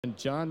And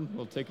John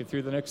will take you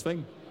through the next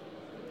thing.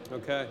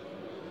 Okay.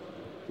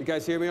 You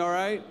guys hear me all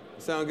right?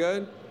 Sound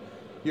good?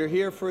 You're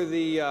here for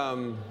the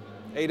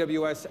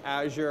AWS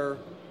Azure,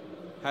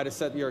 how to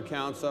set your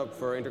accounts up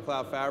for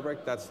Intercloud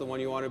Fabric. That's the one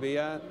you want to be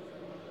at?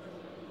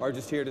 Or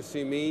just here to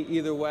see me?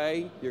 Either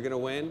way, you're going to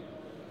win.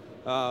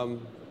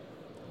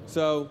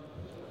 So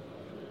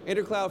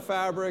Intercloud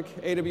Fabric,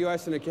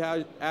 AWS,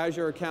 and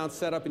Azure account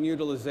setup and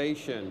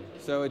utilization.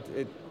 So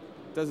it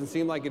doesn't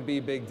seem like it'd be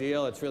a big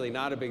deal. It's really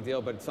not a big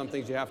deal, but it's some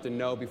things you have to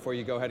know before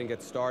you go ahead and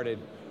get started.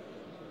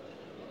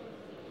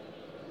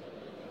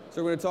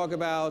 So we're going to talk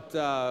about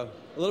a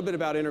little bit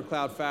about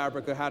Intercloud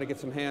Fabric, how to get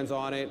some hands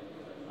on it,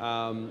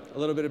 a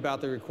little bit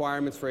about the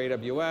requirements for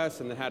AWS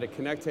and then how to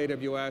connect to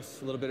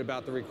AWS, a little bit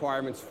about the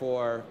requirements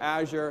for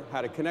Azure,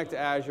 how to connect to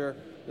Azure,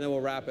 and then we'll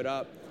wrap it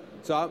up.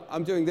 So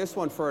I'm doing this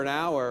one for an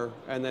hour,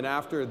 and then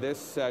after this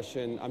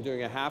session, I'm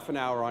doing a half an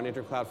hour on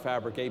Intercloud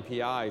Fabric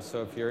API.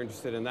 So if you're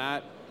interested in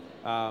that,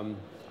 I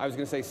was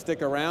going to say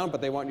stick around,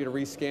 but they want you to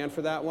rescan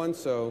for that one.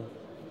 So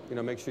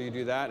make sure you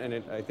do that,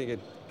 and I think it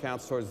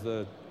counts towards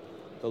the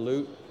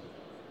loot.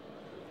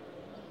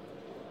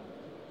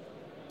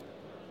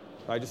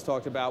 I just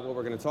talked about what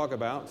we're going to talk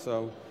about.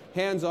 So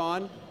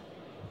hands-on.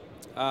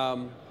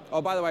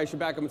 Oh, by the way, I should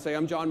back up and say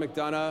I'm John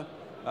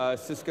McDonough,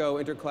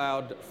 Cisco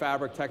Intercloud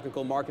Fabric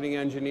Technical Marketing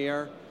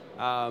Engineer.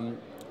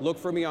 Look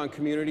for me on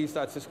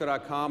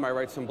communities.cisco.com. I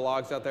write some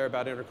blogs out there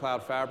about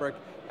Intercloud Fabric.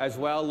 As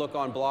well, look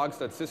on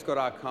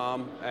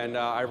blogs.cisco.com, and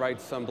I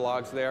write some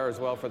blogs there as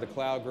well for the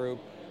cloud group,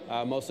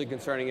 mostly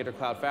concerning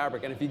Intercloud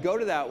Fabric. And if you go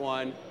to that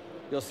one,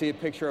 you'll see a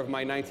picture of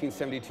my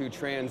 1972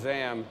 Trans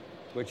Am,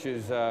 which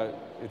is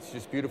it's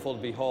just beautiful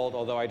to behold,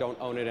 although I don't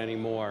own it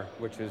anymore,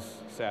 which is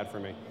sad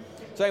for me.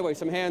 So anyway,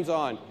 some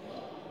hands-on.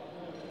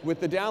 With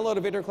the download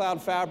of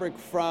Intercloud Fabric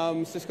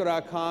from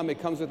Cisco.com,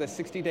 it comes with a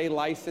 60-day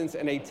license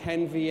and a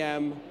 10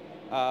 VM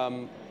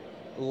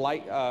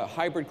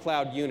hybrid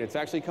cloud units. It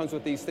actually comes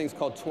with these things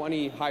called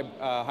 20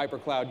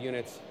 hybrid cloud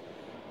units,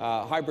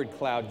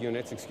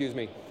 excuse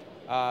me,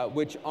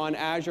 which on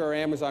Azure or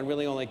Amazon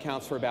really only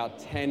counts for about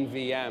 10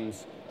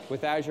 VMs.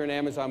 With Azure and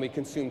Amazon, we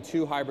consume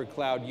 2 hybrid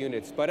cloud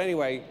units. But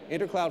anyway,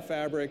 Intercloud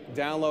Fabric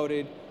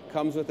downloaded,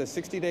 comes with a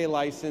 60-day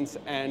license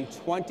and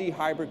 20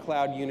 hybrid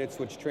cloud units,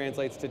 which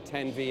translates to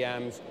 10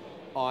 VMs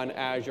on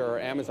Azure or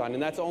Amazon.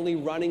 And that's only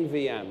running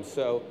VMs.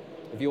 So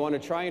if you want to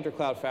try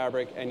Intercloud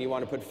Fabric and you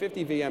want to put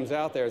 50 VMs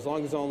out there, as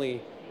long as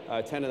only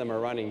 10 of them are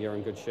running, you're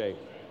in good shape.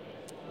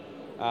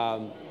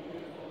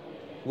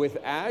 With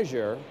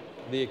Azure,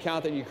 the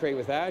account that you create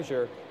with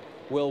Azure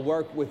will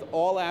work with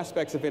all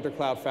aspects of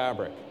Intercloud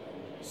Fabric.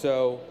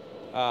 So,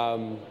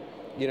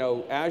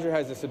 Azure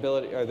has this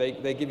ability, or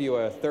they give you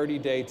a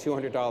 30-day,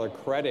 $200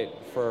 credit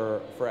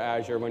for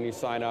Azure when you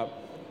sign up.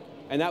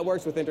 And that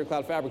works with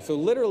Intercloud Fabric. So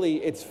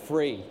literally, it's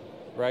free,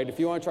 right? If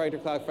you want to try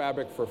Intercloud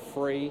Fabric for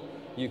free,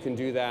 you can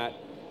do that.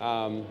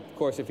 Of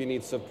course, if you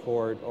need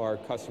support or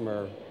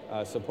customer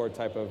support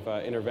type of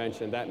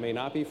intervention, that may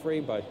not be free,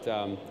 but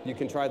you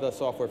can try the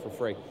software for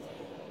free.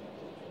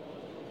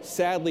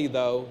 Sadly,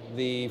 though,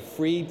 the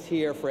free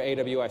tier for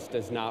AWS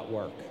does not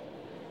work.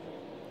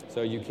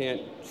 So you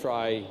can't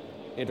try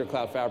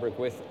Intercloud Fabric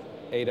with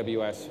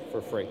AWS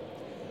for free.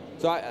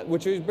 So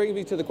which brings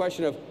me to the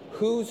question of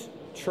who's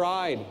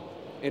tried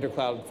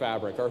Intercloud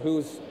Fabric, or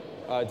who's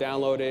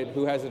downloaded,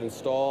 who has it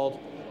installed?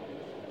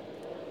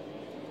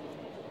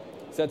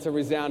 So that's a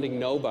resounding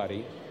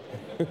nobody.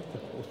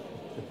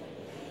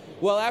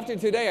 Well, after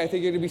today, I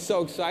think you're going to be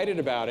so excited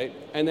about it.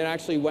 And then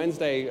actually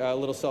Wednesday, a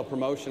little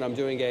self-promotion, I'm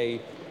doing a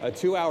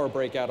 2-hour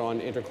breakout on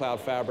Intercloud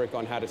Fabric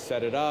on how to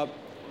set it up,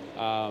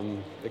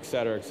 et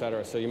cetera, et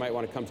cetera. So you might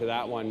want to come to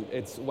that one.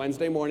 It's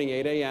Wednesday morning,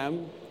 8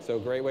 a.m., so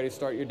great way to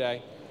start your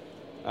day.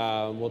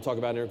 We'll talk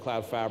about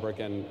Intercloud Fabric,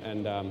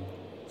 and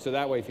so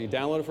that way, if you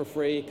download it for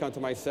free, come to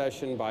my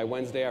session by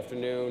Wednesday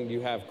afternoon,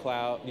 you'll have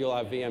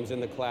VMs in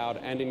the cloud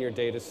and in your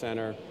data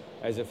center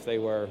as if they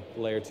were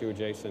layer 2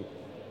 adjacent.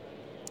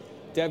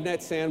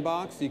 DevNet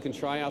Sandbox, you can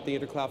try out the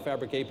Intercloud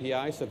Fabric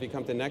API. So if you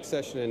come to the next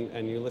session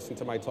and you listen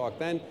to my talk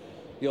then,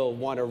 you'll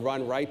want to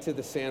run right to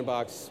the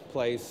sandbox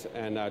place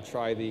and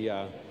try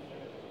the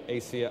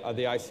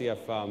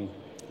ICF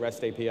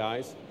REST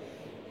APIs.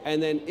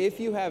 And then if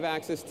you have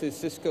access to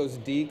Cisco's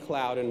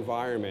dCloud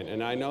environment,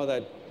 and I know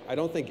that I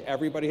don't think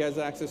everybody has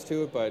access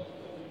to it, but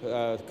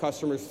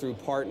customers through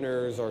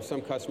partners or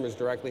some customers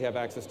directly have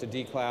access to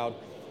dCloud.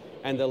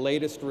 And the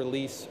latest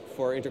release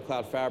for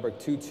Intercloud Fabric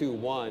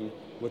 2.2.1,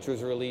 which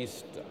was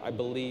released, I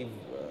believe,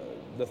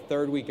 the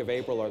 3rd week of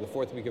April or the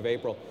 4th week of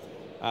April,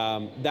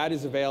 that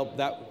is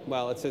available.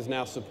 Well, it says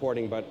now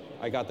supporting, but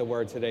I got the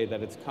word today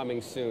that it's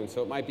coming soon.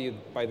 So it might be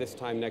by this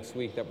time next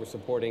week that we're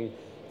supporting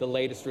the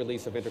latest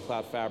release of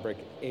Intercloud Fabric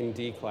in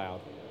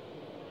dCloud.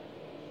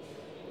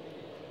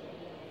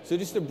 So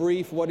just a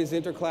brief, what is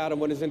Intercloud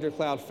and what is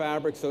Intercloud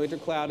Fabric? So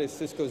Intercloud is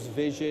Cisco's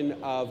vision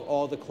of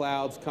all the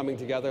clouds coming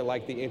together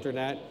like the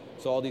internet.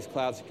 So all these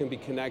clouds can be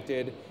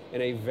connected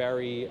in a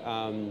very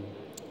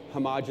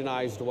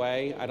homogenized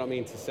way. I don't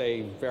mean to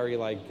say very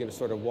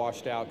sort of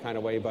washed out kind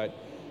of way, but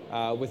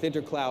With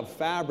Intercloud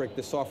Fabric,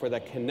 the software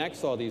that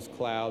connects all these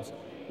clouds,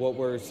 what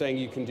we're saying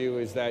you can do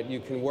is that you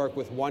can work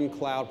with one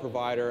cloud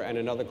provider and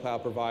another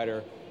cloud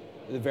provider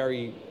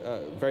very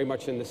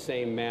much in the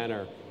same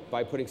manner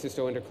by putting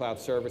Cisco Intercloud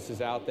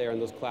services out there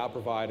and those cloud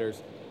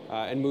providers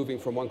and moving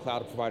from one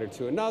cloud provider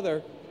to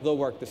another, they'll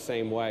work the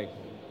same way.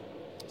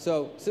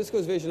 So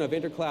Cisco's vision of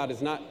Intercloud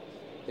is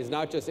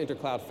not just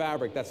Intercloud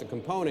Fabric, that's a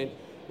component.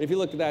 If you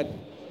look at that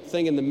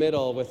thing in the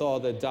middle with all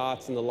the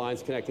dots and the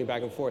lines connecting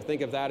back and forth,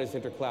 think of that as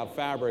Intercloud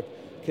Fabric,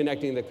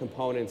 connecting the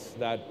components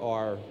that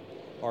are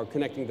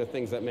connecting the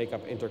things that make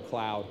up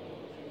Intercloud.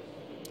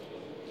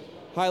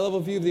 High-level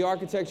view of the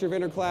architecture of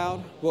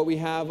Intercloud. What we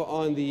have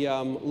on the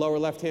lower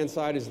left-hand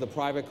side is the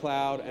private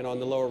cloud, and on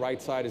the lower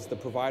right side is the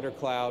provider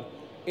cloud.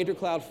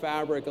 Intercloud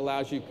Fabric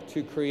allows you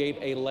to create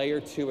a layer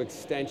 2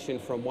 extension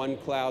from one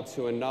cloud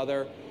to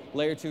another.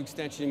 Layer 2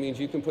 extension means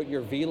you can put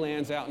your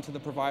VLANs out into the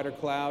provider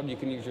cloud. You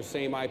can use your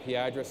same IP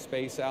address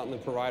space out in the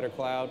provider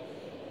cloud.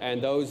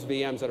 And those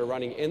VMs that are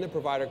running in the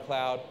provider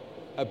cloud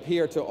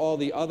appear to all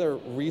the other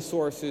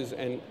resources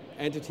and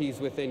entities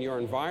within your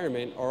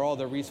environment, or all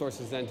the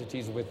resources and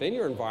entities within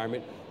your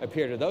environment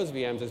appear to those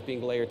VMs as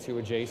being layer 2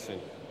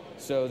 adjacent.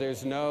 So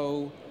there's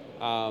no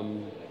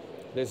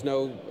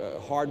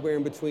hardware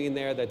in between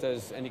there that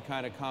does any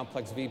kind of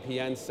complex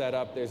VPN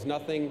setup. There's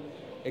nothing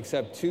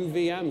except 2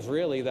 VMs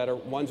really that are,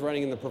 one's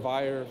running in the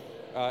provider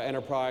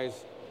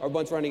enterprise, or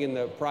one's running in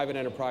the private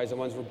enterprise and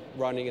one's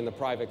running in the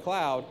private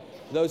cloud.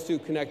 Those two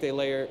connect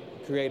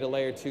create a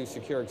layer 2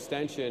 secure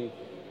extension,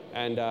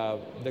 and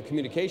the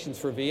communications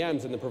for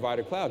VMs in the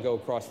provider cloud go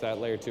across that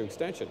layer 2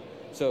 extension.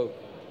 So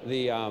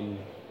the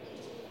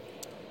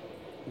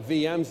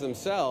VMs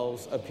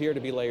themselves appear to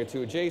be layer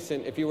 2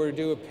 adjacent. If you were to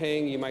do a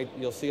ping,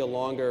 you'll see a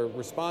longer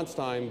response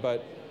time,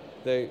 but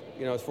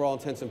for all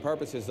intents and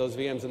purposes, those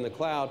VMs in the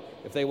cloud,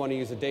 if they want to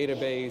use a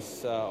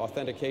database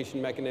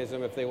authentication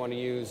mechanism, if they want to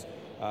use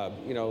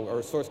or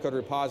a source code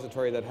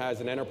repository that has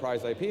an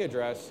enterprise IP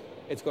address,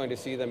 it's going to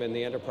see them in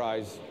the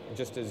enterprise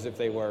just as if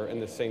they were in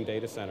the same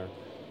data center.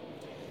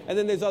 And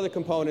then there's other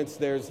components.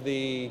 There's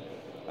the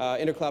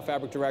Intercloud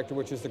Fabric Director,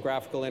 which is the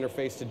graphical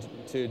interface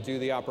to do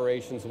the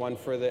operations, one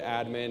for the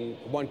admin,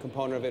 one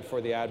component of it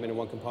for the admin, and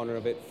one component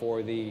of it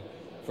for the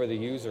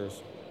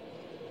users.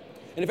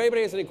 And if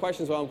anybody has any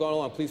questions while I'm going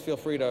along, please feel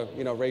free to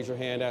raise your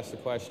hand, ask the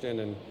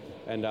question,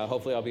 and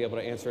hopefully I'll be able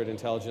to answer it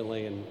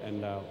intelligently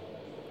and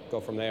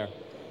go from there.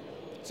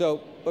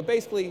 So, but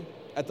basically,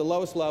 at the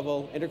lowest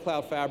level,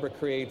 Intercloud Fabric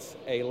creates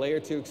a layer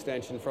 2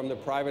 extension from the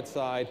private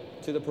side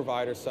to the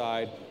provider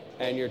side,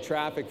 and your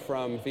traffic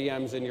from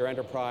VMs in your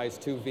enterprise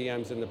to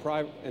VMs in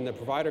the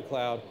provider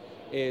cloud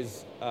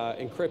is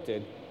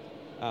encrypted.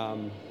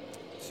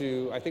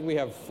 I think we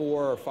have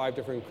 4 or 5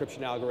 different encryption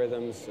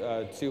algorithms,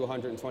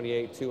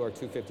 228, 2 or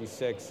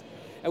 256.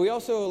 And we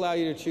also allow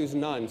you to choose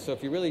none. So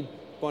if you really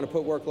want to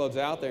put workloads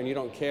out there and you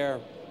don't care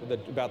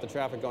about the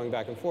traffic going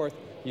back and forth,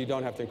 you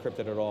don't have to encrypt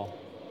it at all.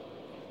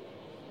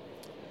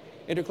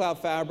 Intercloud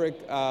Fabric,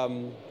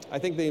 I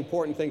think the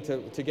important thing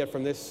to get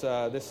from this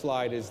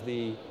slide is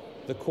the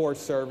core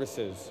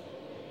services.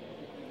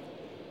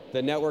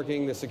 The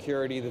networking, the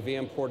security, the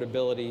VM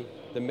portability,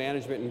 the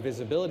management and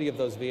visibility of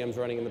those VMs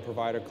running in the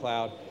provider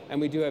cloud, and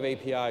we do have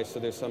APIs, so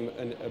there's some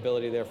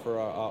ability there for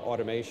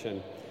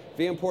automation.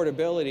 VM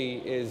portability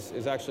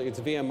is actually, it's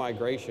VM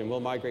migration.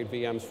 We'll migrate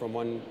VMs from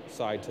one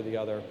side to the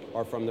other,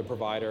 or from the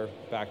provider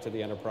back to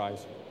the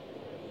enterprise.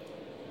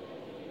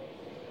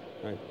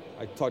 All right.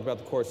 I talked about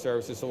the core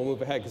services, so we'll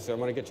move ahead because I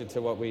want to get you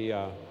to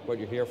what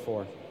you're here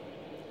for.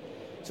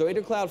 So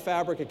Intercloud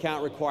Fabric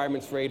account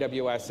requirements for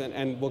AWS,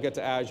 and we'll get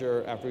to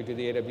Azure after we do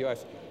the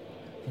AWS.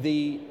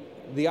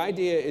 The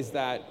idea is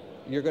that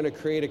you're going to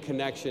create a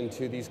connection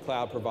to these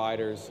cloud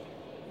providers,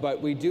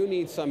 but we do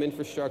need some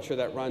infrastructure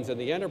that runs in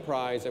the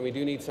enterprise, and we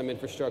do need some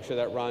infrastructure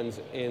that runs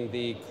in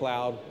the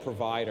cloud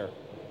provider.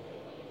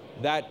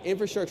 That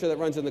infrastructure that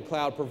runs in the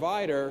cloud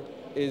provider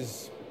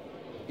is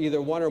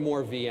either one or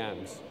more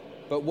VMs.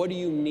 But what do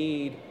you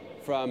need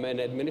from an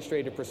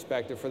administrative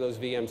perspective for those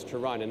VMs to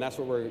run? And that's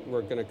what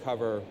we're going to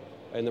cover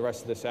in the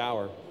rest of this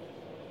hour.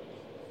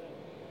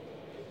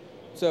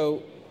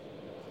 So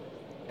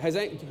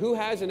who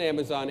has an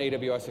Amazon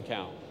AWS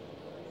account?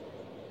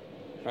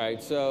 All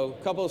right, so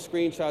a couple of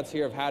screenshots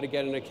here of how to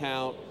get an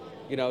account.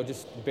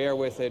 Just bear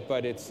with it,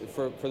 but it's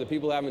for the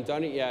people who haven't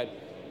done it yet,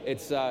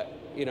 it's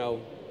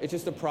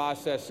just a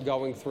process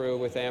going through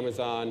with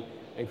Amazon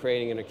and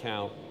creating an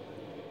account.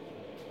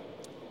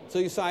 So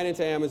you sign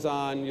into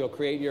Amazon, you'll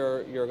create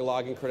your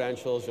login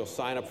credentials, you'll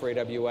sign up for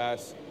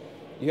AWS.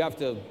 You have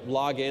to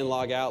log in,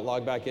 log out,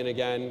 log back in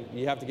again.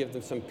 You have to give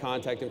them some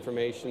contact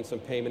information, some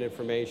payment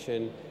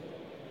information,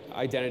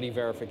 identity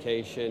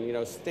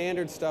verification,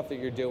 standard stuff that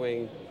you're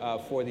doing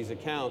for these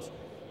accounts.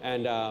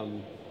 And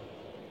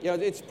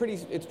it's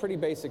pretty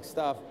basic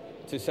stuff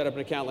to set up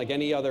an account like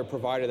any other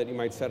provider that you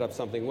might set up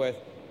something with.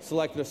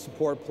 Select a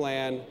support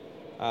plan,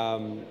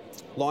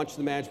 launch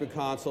the management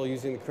console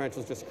using the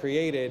credentials just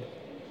created.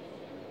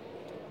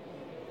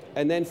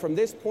 And then from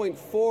this point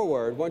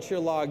forward, once you're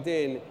logged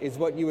in, is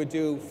what you would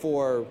do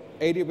for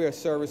AWS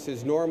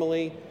services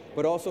normally,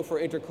 but also for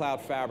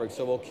Intercloud Fabric.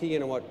 So we'll key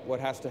in on what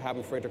has to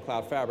happen for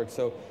Intercloud Fabric.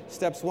 So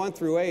steps 1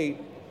 through 8,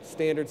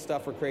 standard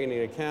stuff for creating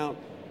an account.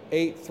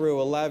 8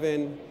 through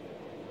 11,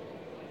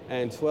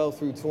 and 12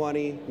 through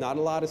 20, not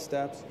a lot of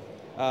steps,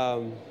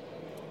 are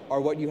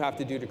what you have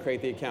to do to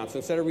create the account. So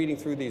instead of reading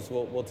through these,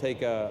 we'll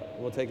take a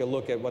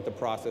look at what the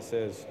process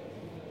is.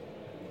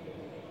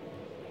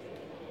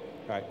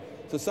 All right.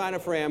 So sign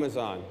up for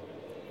Amazon.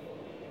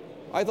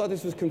 I thought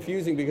this was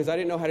confusing because I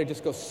didn't know how to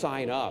just go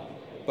sign up.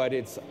 But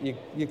it's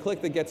you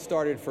click the Get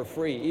Started for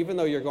free. Even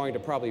though you're going to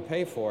probably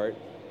pay for it,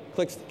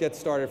 click Get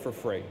Started for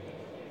free.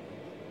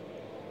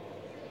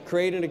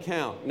 Create an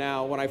account.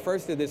 Now, when I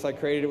first did this, I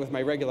created it with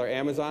my regular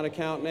Amazon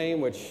account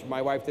name, which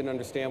my wife didn't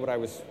understand what I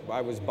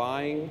was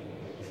buying.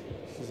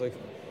 She's like,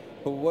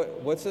 but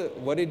what's the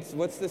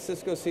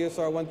Cisco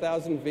CSR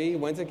 1000V?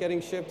 When's it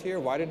getting shipped here?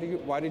 Why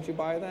did you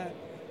buy that?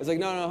 It's like,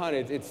 no, honey,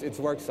 it's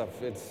work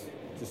stuff. It's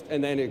just,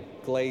 and then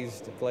it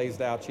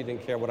glazed out. She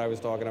didn't care what I was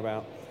talking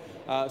about.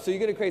 So you're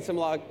going to create some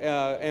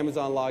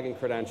Amazon login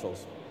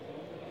credentials.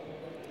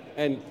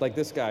 And like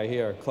this guy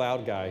here,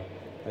 Cloud Guy.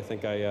 I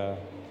think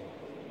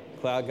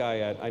Cloud Guy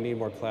at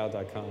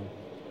ineedmorecloud.com.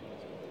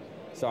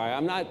 Sorry,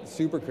 I'm not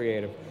super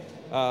creative.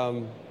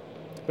 But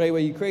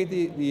anyway, you create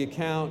the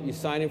account, you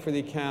sign in for the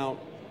account,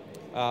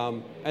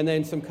 and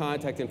then some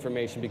contact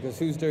information, because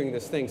who's doing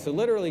this thing? So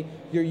literally,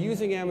 you're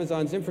using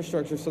Amazon's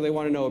infrastructure, so they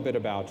want to know a bit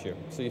about you.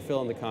 So you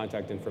fill in the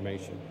contact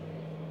information.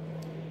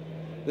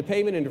 The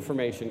payment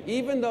information.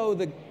 Even though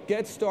the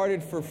Get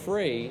Started for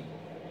free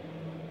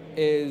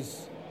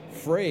is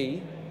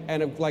free,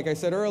 and like I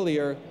said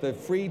earlier, the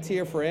free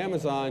tier for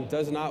Amazon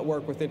does not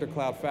work with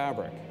Intercloud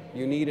Fabric.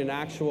 You need an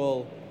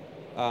actual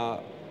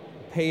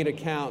paid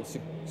account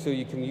so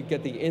you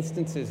get the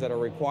instances that are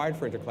required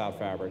for Intercloud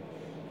Fabric.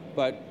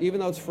 But even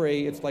though it's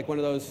free, it's like one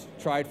of those,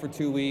 try it for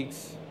 2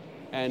 weeks,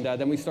 and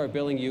then we start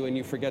billing you, and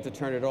you forget to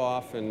turn it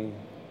off, and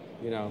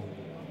you'll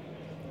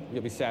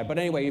be sad. But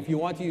anyway, if you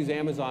want to use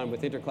Amazon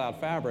with Intercloud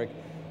Fabric,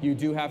 you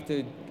do have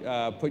to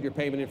put your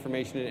payment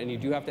information in, and you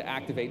do have to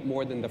activate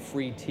more than the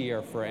free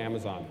tier for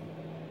Amazon.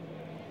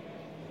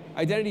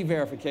 Identity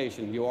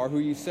verification. You are who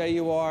you say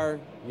you are.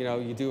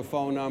 You do a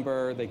phone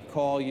number. They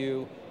call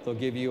you. They'll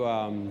give you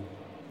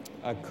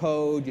a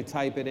code. You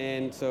type it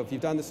in. So if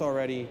you've done this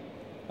already,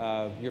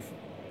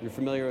 you're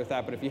familiar with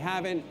that. But if you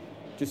haven't,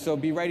 just so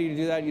be ready to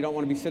do that. You don't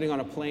want to be sitting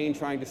on a plane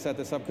trying to set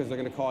this up, because they're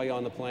going to call you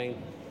on the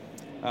plane.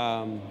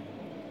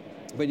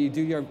 But you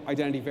do your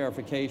identity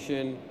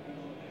verification.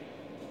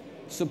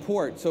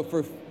 Support. So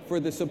for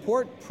the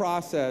support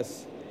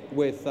process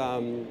with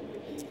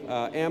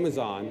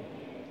Amazon,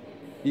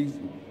 you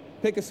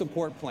pick a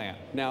support plan.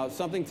 Now,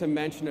 something to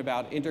mention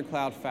about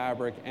Intercloud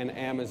Fabric and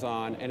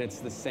Amazon, and it's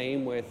the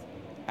same with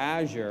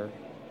Azure,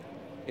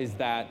 is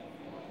that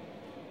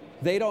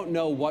they don't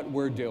know what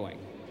we're doing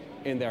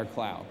in their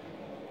cloud.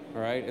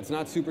 All right? It's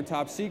not super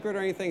top secret or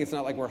anything. It's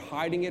not like we're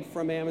hiding it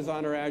from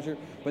Amazon or Azure,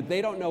 but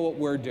they don't know what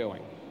we're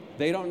doing.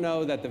 They don't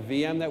know that the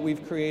VM that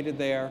we've created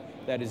there,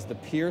 that is the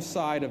peer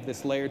side of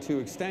this layer 2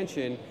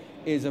 extension,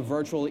 is a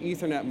virtual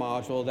Ethernet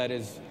module that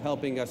is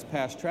helping us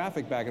pass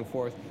traffic back and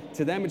forth.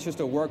 To them, it's just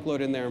a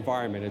workload in their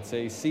environment. It's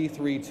a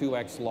C3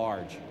 2x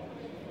large.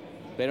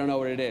 They don't know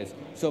what it is.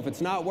 So if it's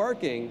not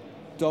working,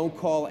 don't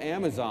call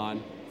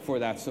Amazon for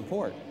that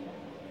support,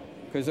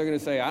 because they're going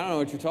to say, I don't know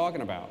what you're talking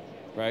about,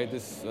 right?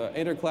 This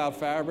Intercloud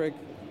Fabric,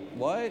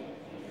 what?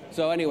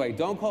 So anyway,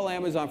 don't call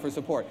Amazon for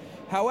support.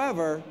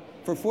 However,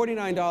 for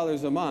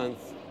 $49 a month,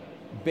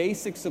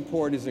 basic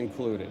support is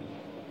included,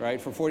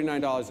 right? For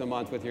 $49 a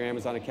month with your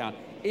Amazon account.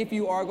 If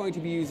you are going to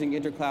be using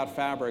Intercloud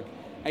Fabric,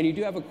 and you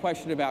do have a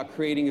question about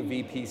creating a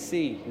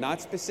VPC,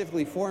 not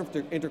specifically for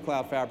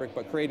Intercloud Fabric,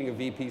 but creating a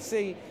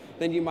VPC,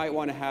 then you might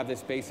want to have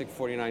this basic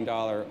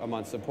 $49 a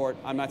month support.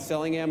 I'm not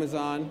selling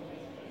Amazon,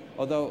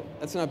 although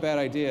that's not a bad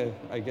idea.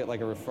 I get like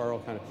a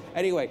referral kind of.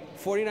 Anyway,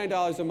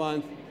 $49 a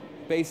month,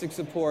 basic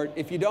support.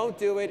 If you don't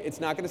do it,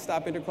 it's not going to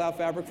stop Intercloud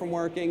Fabric from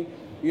working.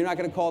 You're not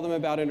going to call them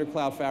about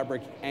Intercloud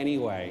Fabric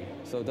anyway,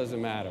 so it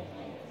doesn't matter.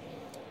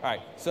 All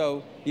right,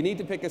 so you need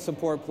to pick a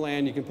support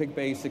plan. You can pick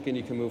basic, and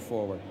you can move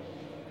forward.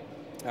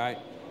 All right.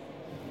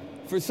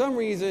 For some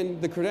reason,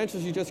 the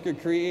credentials you just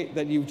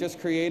that you've just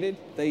created,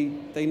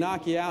 they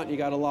knock you out, and you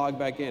got to log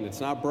back in.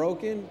 It's not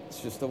broken.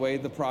 It's just the way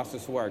the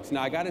process works.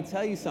 Now, I got to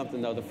tell you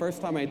something, though. The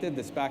first time I did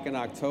this back in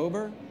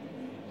October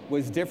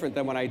was different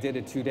than when I did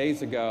it 2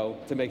 days ago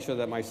to make sure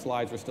that my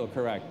slides were still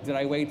correct. Did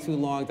I wait too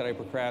long? Did I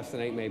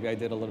procrastinate? Maybe I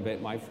did a little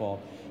bit, my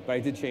fault. But I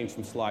did change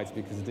some slides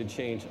because it did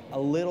change a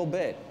little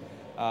bit.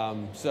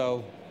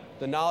 So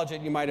the knowledge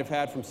that you might have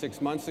had from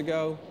 6 months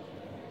ago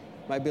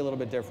might be a little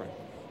bit different.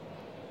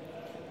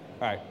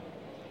 All right.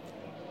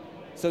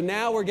 So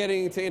now we're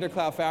getting to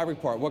Intercloud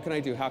Fabric part. What can I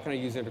do? How can I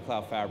use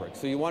Intercloud Fabric?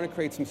 So you want to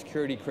create some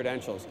security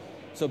credentials.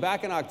 So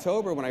back in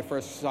October when I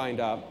first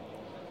signed up,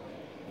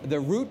 the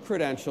root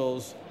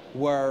credentials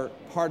were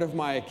part of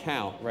my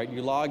account, right?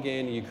 You log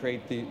in, you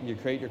create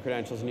your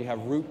credentials, and you have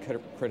root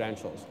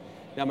credentials.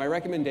 Now, my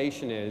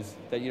recommendation is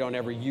that you don't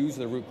ever use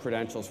the root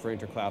credentials for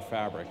Intercloud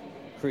Fabric.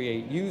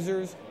 Create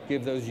users,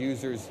 give those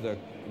users the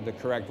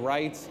correct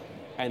rights,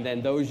 and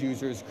then those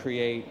users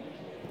create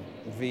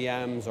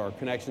VMs or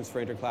connections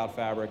for Intercloud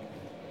Fabric,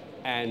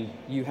 and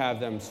you have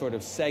them sort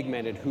of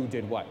segmented who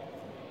did what.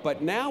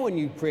 But now when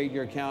you create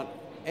your account,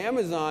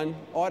 Amazon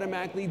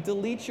automatically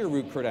deletes your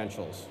root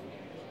credentials.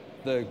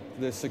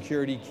 The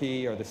security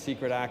key or the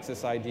secret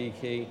access ID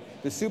key,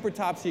 the super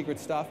top secret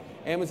stuff,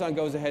 Amazon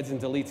goes ahead and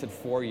deletes it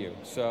for you.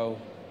 So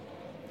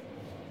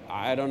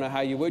I don't know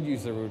how you would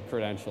use the root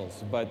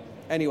credentials, but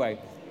anyway,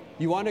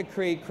 you want to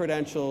create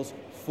credentials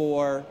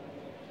for,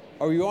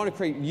 or you want to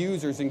create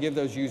users and give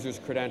those users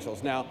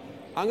credentials. Now,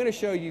 I'm going to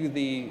show you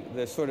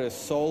the sort of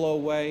solo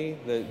way,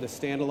 the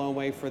standalone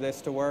way for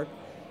this to work.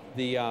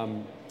 The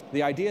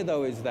idea,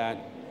 though, is that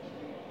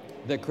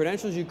the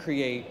credentials you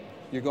create,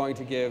 you're going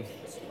to give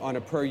on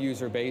a per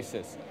user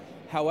basis.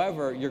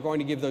 However, you're going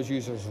to give those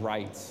users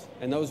rights,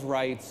 and those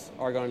rights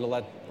are going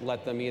to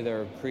let them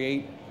either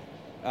create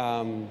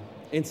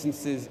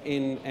instances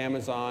in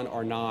Amazon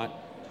or not,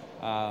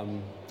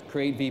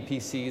 create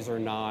VPCs or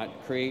not,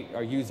 create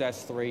or use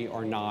S3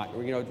 or not.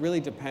 You know, it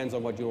really depends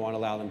on what you want to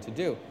allow them to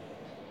do.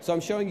 So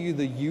I'm showing you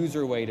the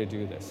user way to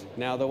do this.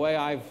 Now, the way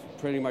I've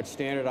pretty much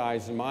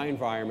standardized in my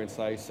environments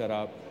that I set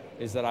up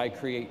is that I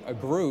create a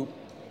group.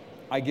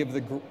 I give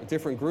the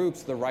different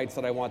groups the rights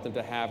that I want them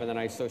to have, and then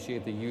I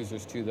associate the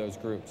users to those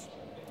groups.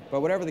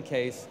 But whatever the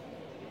case,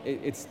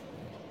 it's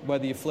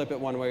whether you flip it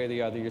one way or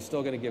the other, you're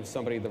still going to give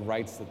somebody the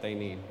rights that they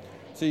need.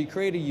 So you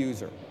create a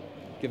user,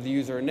 give the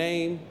user a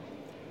name.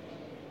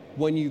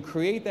 When you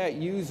create that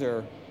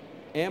user,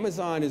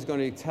 Amazon is going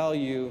to tell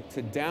you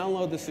to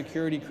download the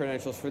security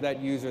credentials for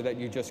that user that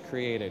you just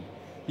created.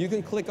 You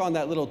can click on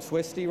that little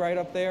twisty right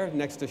up there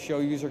next to show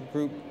user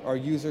group or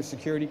user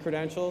security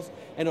credentials,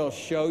 and it'll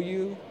show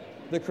you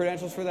the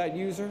credentials for that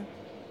user,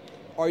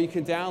 or you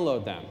can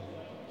download them.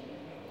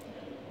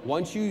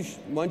 Once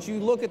you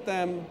look at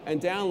them and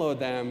download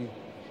them,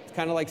 it's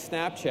kind of like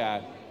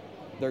Snapchat.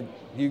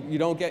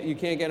 You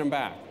can't get them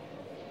back.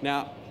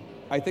 Now,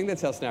 I think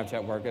that's how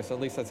Snapchat works. At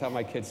least that's how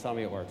my kids tell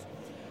me it works.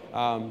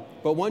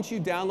 But once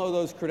you download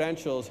those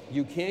credentials,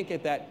 you can't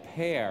get that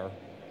pair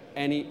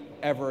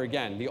ever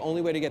again. The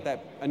only way to get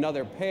that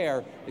another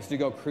pair is to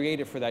go create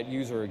it for that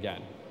user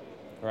again.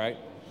 All right?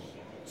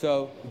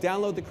 So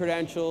download the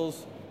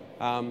credentials,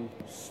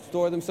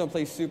 store them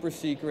someplace super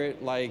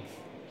secret, like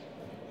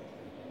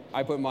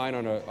I put mine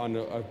on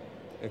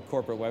a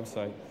corporate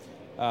website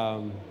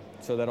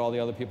so that all the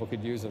other people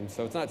could use them.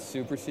 So it's not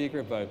super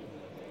secret, but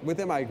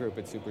within my group,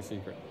 it's super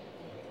secret.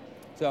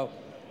 So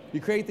you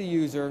create the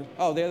user.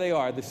 Oh, there they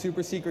are, the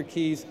super secret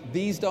keys.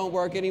 These don't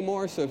work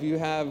anymore, so if you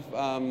have,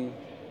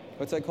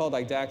 what's that called,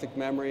 didactic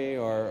memory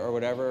or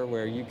whatever,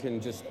 where you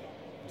can just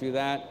do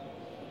that,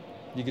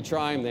 you could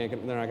try them, they're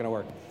not going to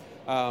work.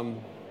 Or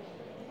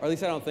at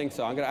least I don't think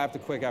so. I'm going to have to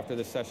quick after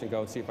this session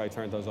go and see if I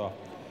turned those off.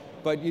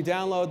 But you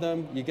download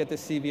them, you get the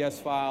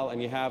CVS file,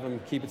 and you have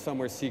them, keep it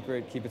somewhere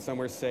secret, keep it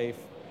somewhere safe.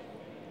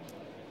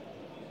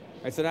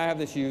 All right, so now I have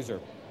this user.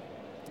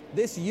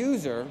 This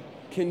user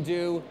can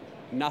do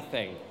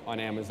nothing on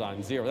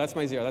Amazon, zero. That's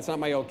my zero. That's not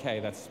my okay,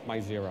 that's my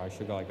zero. I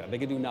should go like that. They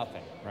can do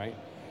nothing, right?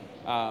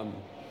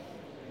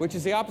 Which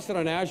is the opposite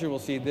on Azure. We'll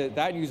see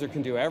that user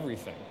can do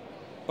everything.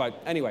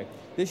 But anyway,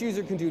 this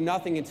user can do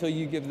nothing until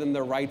you give them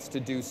the rights to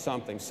do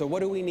something. So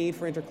what do we need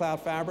for Intercloud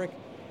Fabric?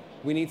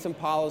 We need some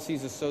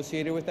policies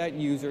associated with that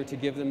user to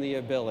give them the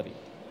ability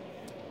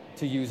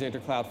to use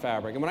Intercloud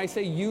Fabric. And when I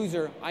say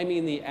user, I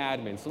mean the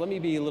admin. So let me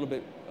be a little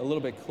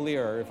bit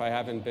clearer if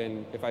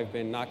I've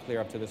been not clear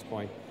up to this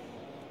point.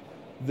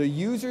 The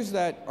users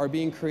that are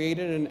being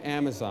created in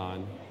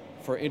Amazon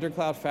for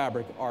Intercloud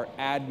Fabric are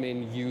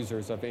admin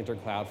users of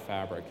Intercloud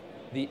Fabric.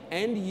 The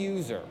end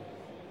user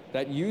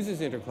that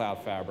uses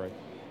Intercloud Fabric,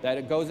 that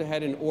it goes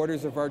ahead and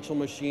orders a virtual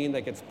machine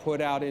that gets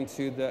put out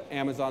into the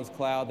Amazon's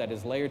cloud that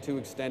is layer 2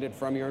 extended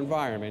from your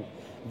environment,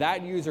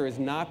 that user is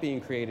not being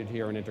created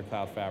here in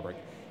Intercloud Fabric.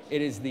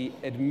 It is the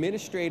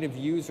administrative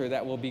user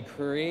that will be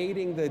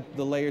creating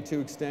the layer 2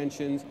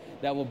 extensions,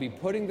 that will be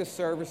putting the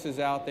services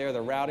out there,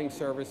 the routing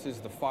services,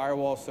 the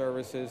firewall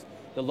services,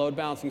 the load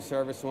balancing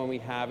service when we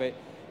have it,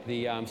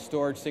 the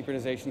storage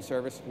synchronization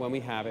service when we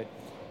have it.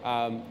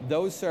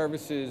 Those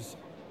services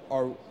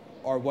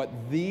are what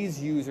these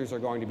users are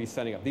going to be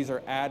setting up. These are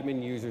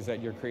admin users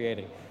that you're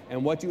creating.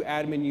 And what do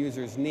admin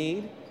users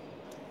need?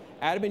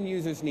 Admin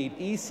users need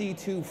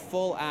EC2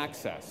 full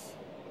access.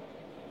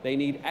 They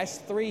need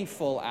S3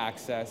 full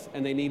access,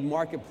 and they need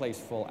Marketplace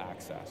full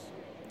access.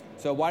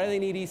 So why do they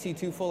need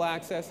EC2 full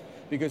access?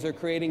 Because they're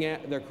creating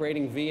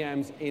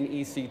VMs in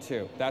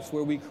EC2. That's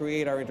where we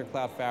create our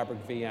Intercloud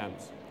Fabric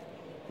VMs.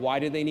 Why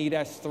do they need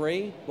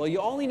S3? Well, you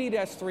only need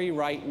S3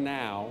 right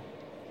now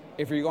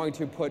if you're going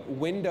to put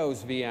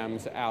Windows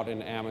VMs out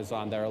in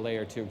Amazon that are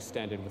layer 2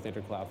 extended with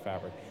Intercloud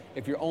Fabric.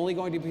 If you're only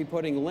going to be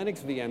putting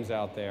Linux VMs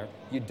out there,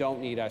 you don't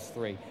need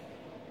S3.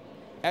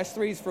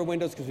 S3 is for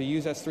Windows because we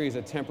use S3 as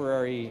a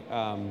temporary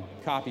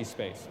copy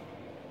space.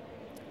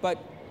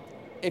 But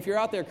if you're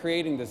out there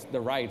creating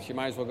the rights, you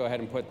might as well go ahead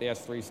and put the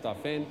S3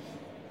 stuff in.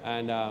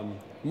 And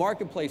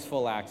marketplace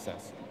full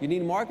access. You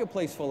need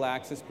marketplace full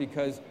access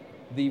because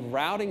the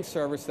routing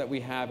service that we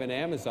have in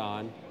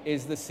Amazon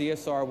is the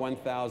CSR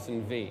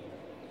 1000V.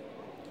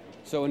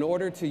 So in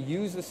order to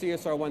use the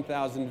CSR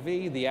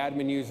 1000V, the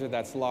admin user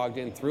that's logged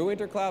in through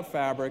Intercloud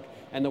Fabric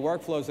and the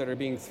workflows that are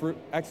being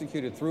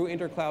executed through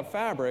Intercloud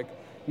Fabric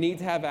need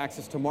to have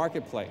access to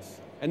marketplace.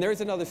 And there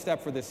is another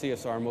step for the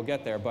CSR, and we'll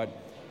get there. But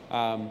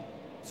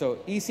so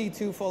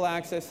EC2 full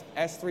access,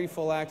 S3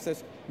 full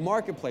access,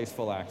 marketplace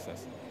full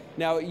access.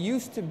 Now, it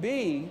used to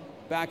be,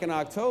 back in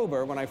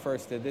October, when I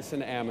first did this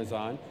in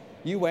Amazon,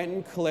 you went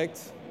and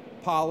clicked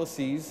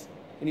policies,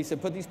 and you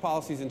said, put these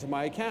policies into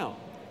my account.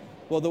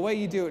 Well, the way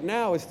you do it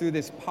now is through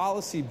this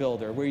policy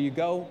builder, where you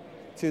go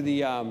to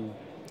you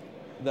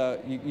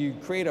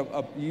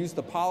use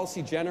the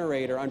policy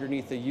generator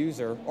underneath the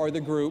user or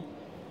the group.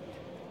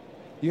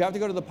 You have to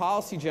go to the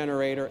policy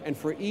generator, and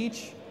for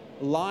each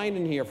line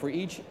in here, for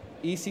each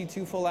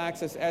EC2 full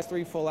access,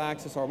 S3 full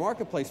access, or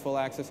marketplace full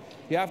access,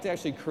 you have to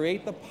actually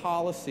create the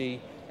policy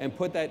and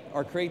put that,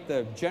 or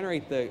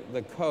generate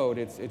the code.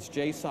 It's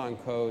JSON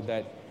code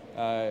that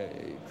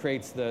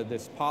creates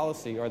this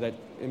policy, or that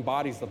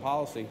embodies the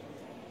policy,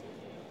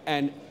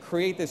 and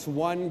create this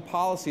one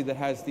policy that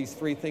has these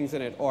three things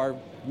in it, or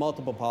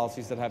multiple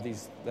policies that have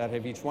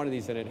each one of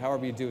these in it.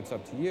 However you do, it's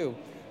up to you.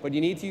 But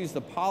you need to use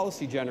the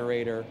policy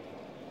generator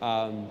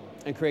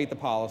and create the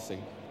policy.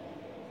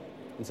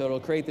 And so it'll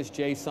create this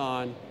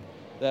JSON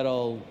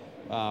that'll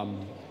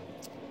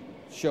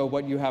show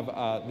what you have,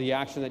 the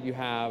action that you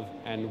have,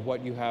 and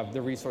what you have,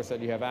 the resource that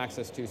you have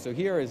access to. So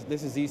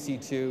this is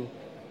EC2,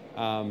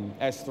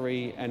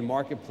 S3, and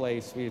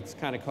Marketplace. It's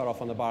kind of cut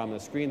off on the bottom of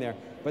the screen there.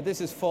 But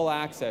this is full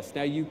access.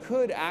 Now, you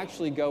could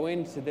actually go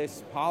into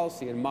this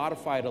policy and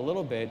modify it a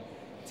little bit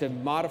to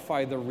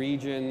modify the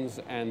regions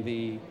and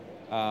the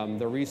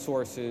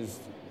resources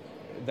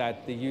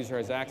that the user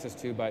has access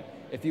to. But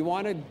if you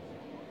want to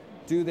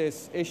do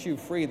this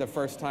issue-free the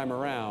first time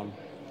around,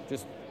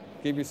 just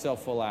give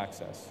yourself full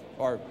access,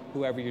 or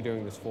whoever you're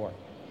doing this for.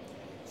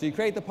 So you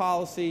create the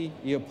policy,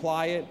 you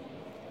apply it,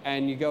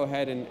 and you go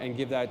ahead and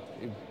give that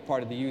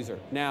part of the user.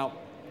 Now,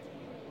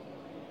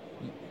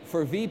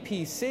 for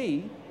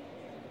VPC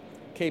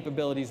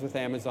capabilities with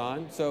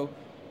Amazon, so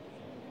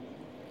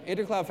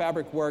Intercloud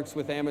Fabric works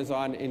with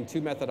Amazon in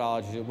two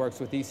methodologies. It works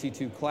with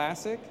EC2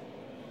 Classic,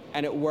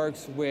 and it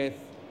works with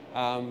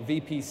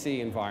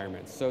VPC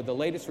environments. So the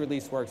latest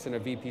release works in a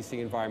VPC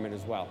environment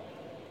as well.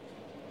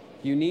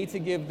 You need to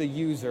give the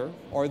user,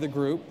 or the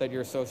group that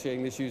you're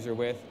associating this user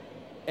with,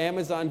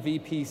 Amazon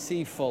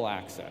VPC full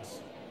access.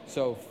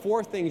 So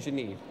 4 things you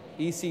need: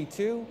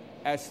 EC2,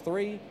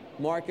 S3,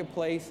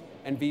 Marketplace,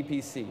 and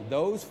VPC.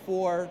 Those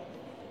 4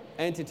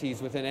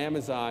 entities within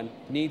Amazon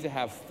need to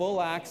have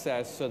full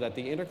access so that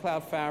the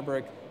Intercloud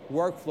Fabric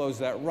workflows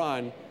that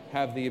run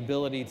have the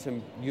ability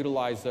to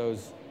utilize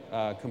those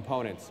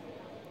components.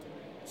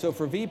 So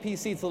for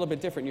VPC, it's a little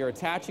bit different. You're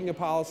attaching a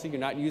policy. You're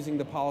not using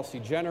the policy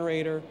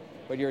generator,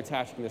 but you're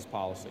attaching this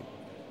policy.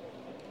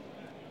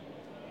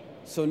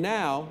 So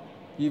now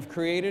you've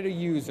created a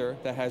user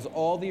that has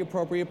all the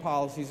appropriate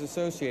policies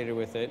associated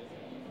with it,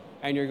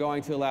 and you're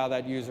going to allow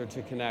that user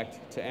to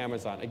connect to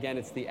Amazon. Again,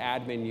 it's the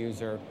admin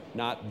user,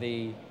 not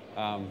the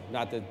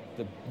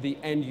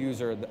end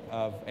user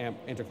of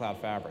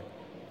Intercloud Fabric.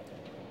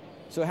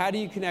 So how do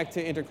you connect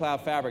to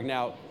Intercloud Fabric?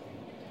 Now,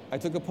 I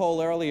took a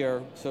poll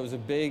earlier, so it was a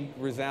big,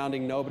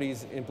 resounding,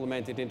 nobody's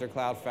implemented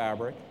Intercloud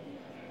Fabric.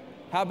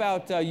 How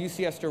about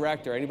UCS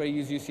Director? Anybody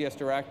use UCS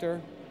Director?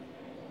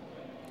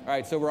 All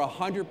right, so we're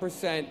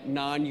 100%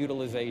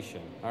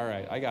 non-utilization. All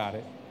right, I got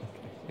it.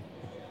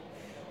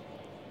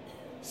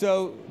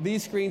 So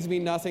these screens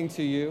mean nothing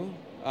to you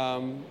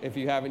if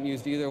you haven't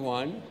used either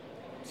one.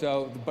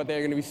 But they're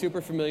going to be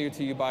super familiar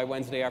to you by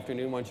Wednesday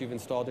afternoon once you've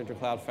installed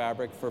Intercloud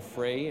Fabric for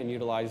free and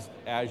utilized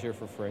Azure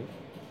for free.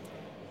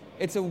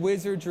 It's a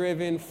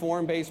wizard-driven,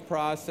 form-based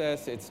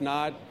process. It's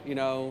not,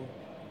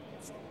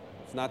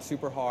 it's not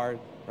super hard,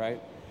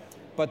 right?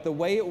 But the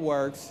way it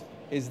works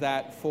is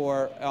that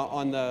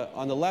on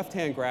the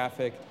left-hand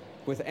graphic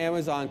with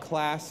Amazon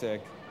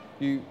Classic,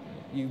 you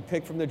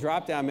pick from the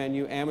drop-down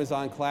menu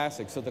Amazon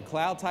Classic. So the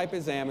cloud type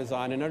is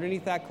Amazon, and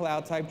underneath that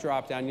cloud type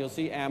drop-down, you'll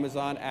see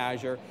Amazon,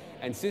 Azure,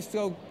 and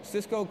Cisco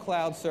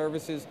Cloud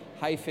Services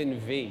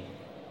 -V.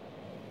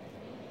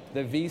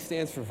 The V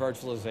stands for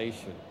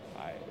virtualization.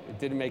 It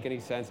didn't make any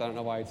sense. I don't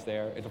know why it's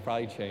there. It'll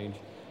probably change.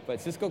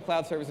 But Cisco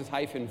Cloud Services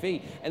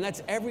 -V, and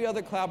that's every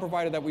other cloud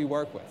provider that we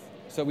work with.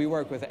 So we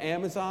work with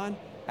Amazon,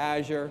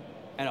 Azure,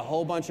 and a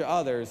whole bunch of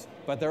others,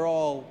 but they're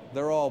all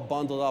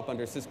bundled up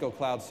under Cisco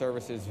Cloud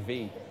Services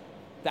V.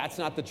 That's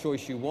not the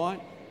choice you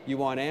want. You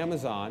want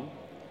Amazon.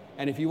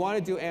 And if you want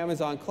to do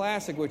Amazon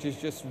Classic, which is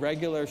just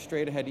regular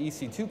straight-ahead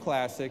EC2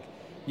 Classic,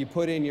 you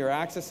put in your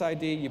access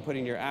ID, you put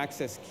in your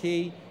access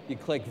key, you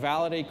click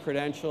Validate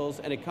Credentials,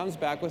 and it comes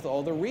back with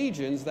all the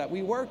regions that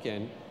we work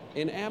in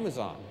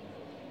Amazon.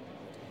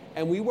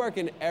 And we work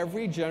in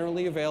every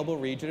generally available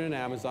region in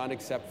Amazon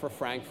except for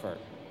Frankfurt.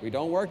 We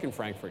don't work in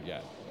Frankfurt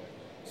yet.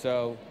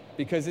 So,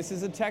 because this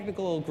is a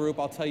technical group,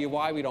 I'll tell you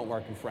why we don't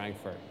work in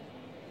Frankfurt.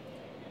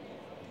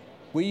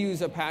 We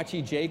use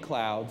Apache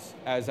JClouds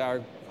as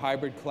our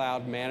hybrid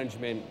cloud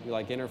management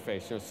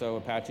interface, so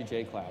Apache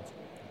JClouds.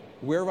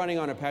 We're running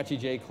on Apache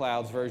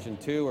JClouds version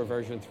 2 or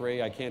version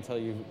 3. I can't tell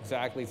you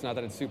exactly. It's not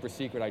that it's super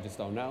secret, I just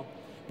don't know.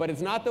 But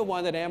it's not the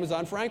one that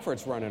Amazon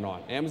Frankfurt's running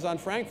on. Amazon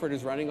Frankfurt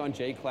is running on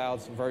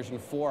JClouds version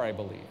 4, I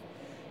believe.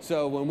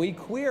 So when we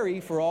query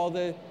for all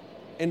the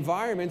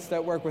environments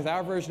that work with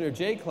our version of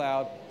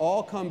JCloud,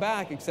 all come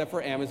back except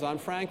for Amazon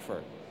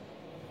Frankfurt.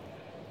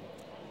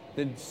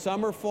 The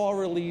summer-fall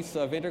release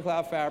of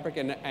Intercloud Fabric,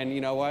 and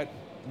you know what?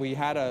 We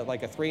had a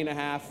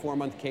 3.5,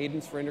 4-month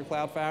cadence for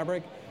Intercloud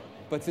Fabric,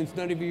 but since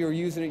none of you are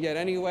using it yet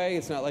anyway,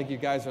 it's not like you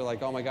guys are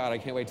like, oh my God, I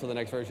can't wait till the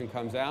next version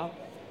comes out.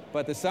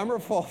 But the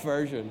summer-fall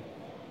version,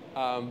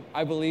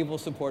 I believe, will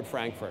support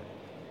Frankfurt.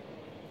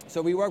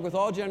 So we work with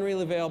all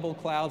generally available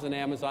clouds in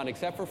Amazon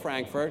except for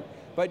Frankfurt,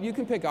 but you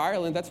can pick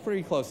Ireland. That's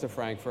pretty close to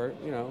Frankfurt,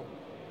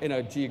 in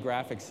a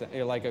geographic,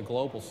 like a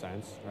global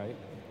sense, right?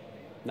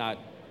 Not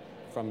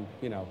from,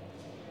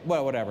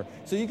 well, whatever.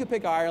 So you could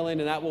pick Ireland,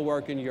 and that will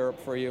work in Europe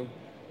for you.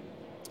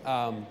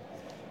 For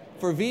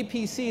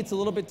VPC, it's a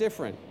little bit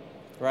different,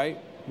 right?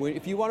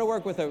 If you want to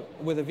work with a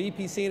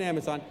VPC in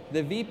Amazon,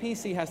 the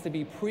VPC has to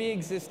be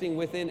pre-existing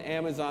within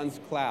Amazon's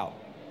cloud.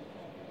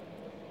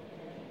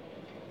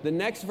 The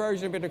next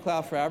version of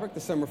Intercloud Fabric, the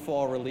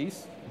summer-fall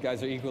release, you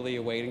guys are eagerly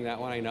awaiting that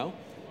one, I know.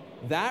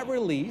 That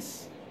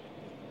release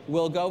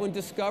will go and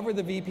discover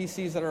the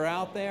VPCs that are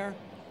out there,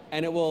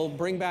 and it will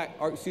bring back,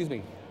 or excuse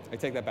me, I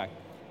take that back.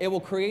 It will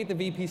create the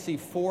VPC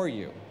for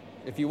you.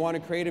 If you want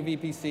to create a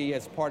VPC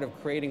as part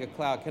of creating a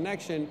cloud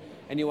connection,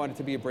 and you want it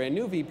to be a brand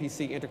new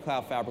VPC,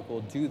 Intercloud Fabric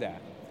will do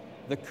that.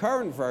 The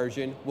current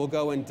version will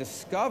go and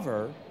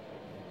discover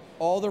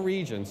all the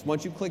regions.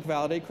 Once you click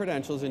Validate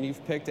Credentials and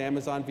you've picked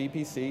Amazon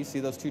VPC, see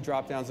those two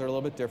drop-downs are a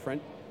little bit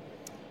different.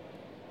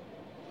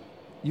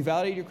 You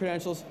validate your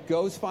credentials,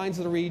 goes, finds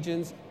the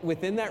regions.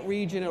 Within that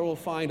region, it will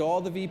find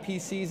all the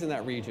VPCs in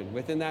that region.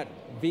 Within that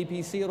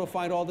VPC, it'll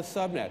find all the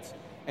subnets.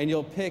 And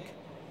you'll pick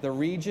the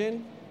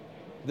region,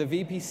 the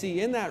VPC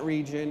in that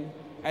region,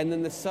 and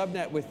then the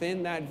subnet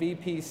within that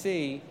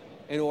VPC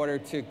in order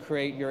to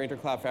create your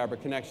Intercloud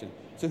Fabric connection.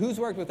 So who's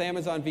worked with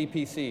Amazon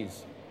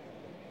VPCs?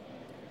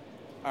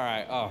 All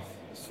right, oh,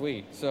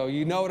 sweet. So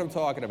you know what I'm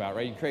talking about,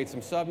 right? You create some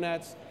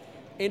subnets.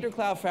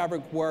 Intercloud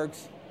Fabric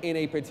works in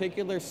a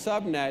particular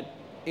subnet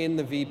in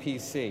the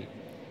VPC.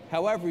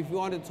 However, if you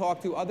want to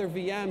talk to other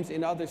VMs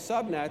in other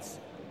subnets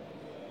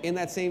in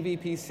that same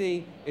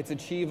VPC, it's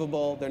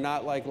achievable. They're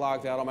not like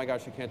logged out, oh my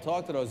gosh, you can't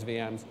talk to those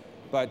VMs.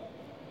 But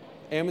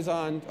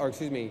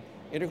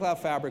Intercloud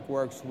Fabric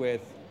works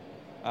with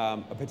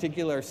a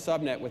particular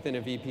subnet within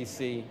a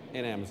VPC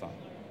in Amazon.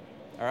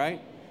 All right?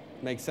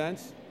 Makes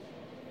sense?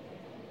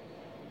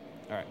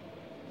 All right.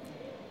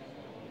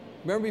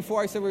 Remember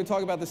before I said we were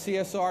talking about the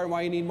CSR and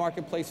why you need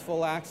marketplace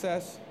full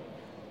access?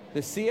 The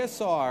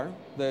CSR,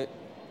 the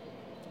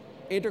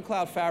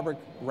Intercloud Fabric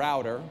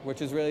router,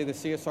 which is really the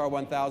CSR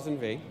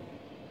 1000V,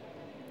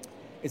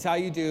 is how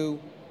you do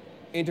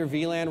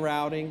inter-VLAN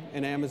routing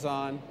in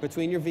Amazon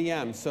between your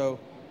VMs. So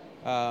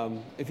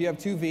if you have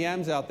two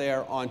VMs out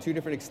there on two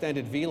different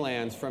extended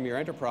VLANs from your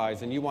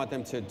enterprise and you want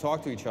them to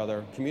talk to each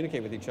other,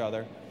 communicate with each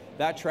other,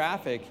 that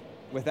traffic,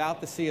 without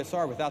the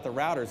CSR, without the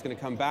router, is going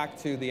to come back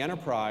to the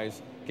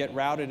enterprise, get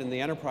routed in the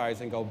enterprise,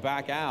 and go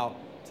back out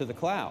to the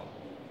cloud.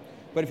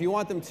 But if you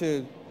want them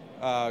to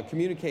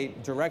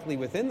communicate directly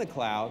within the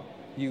cloud,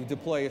 you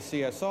deploy a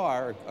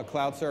CSR, a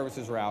cloud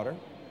services router,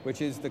 which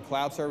is the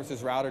cloud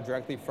services router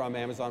directly from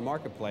Amazon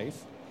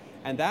Marketplace.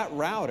 And that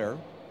router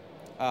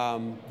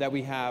that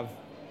we have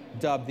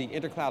dubbed the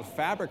Intercloud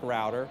Fabric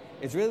router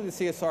is really the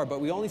CSR, but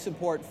we only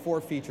support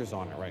 4 features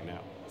on it right now.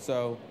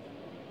 So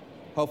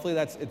hopefully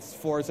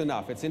 4 is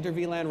enough. It's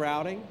inter-VLAN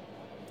routing,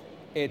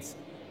 it's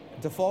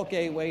default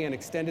gateway and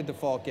extended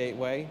default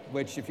gateway,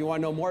 which if you want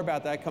to know more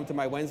about that, come to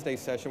my Wednesday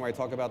session where I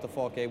talk about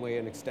default gateway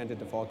and extended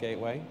default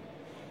gateway.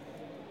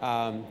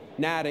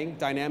 NATing,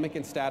 dynamic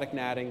and static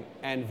NATing,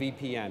 and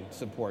VPN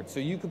support. So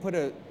you could put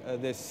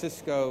this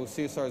Cisco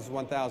CSR's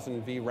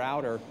 1000V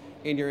router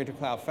in your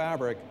Intercloud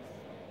Fabric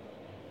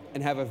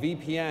and have a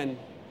VPN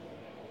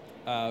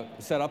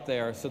set up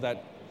there so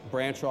that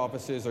branch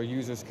offices or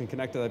users can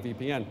connect to that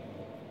VPN.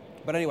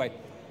 But anyway,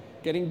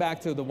 getting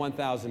back to the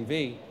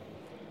 1000V,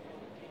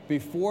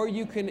 before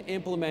you can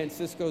implement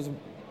Cisco's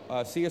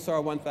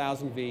CSR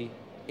 1000V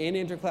in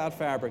Intercloud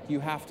Fabric, you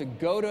have to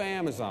go to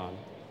Amazon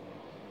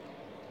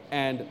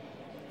and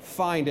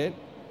find it,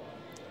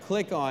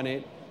 click on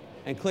it,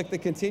 and click the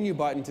continue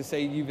button to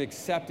say you've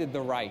accepted the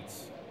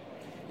rights.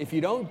 If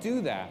you don't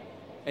do that,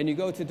 and you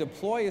go to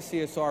deploy a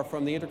CSR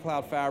from the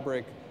Intercloud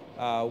Fabric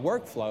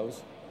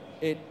workflows,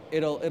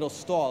 it'll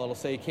stall. It'll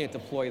say you can't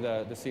deploy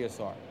the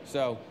CSR.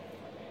 So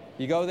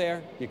you go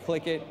there, you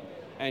click it,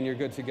 and you're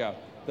good to go.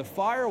 The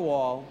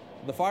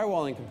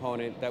firewalling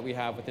component that we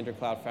have with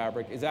Intercloud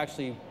Fabric is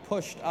actually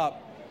pushed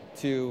up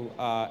to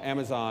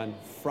Amazon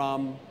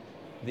from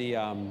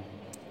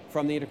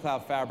from the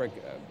Intercloud Fabric,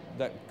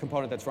 that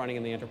component that's running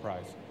in the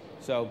enterprise.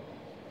 So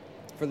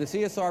for the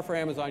CSR for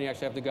Amazon, you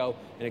actually have to go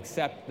and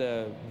accept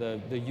the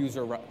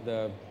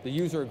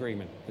user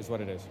agreement is what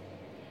it is.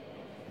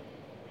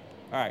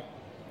 All right.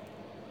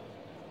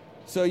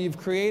 So you've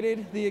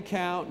created the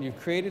account, you've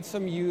created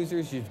some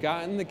users, you've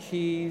gotten the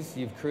keys,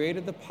 you've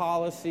created the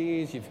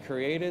policies, you've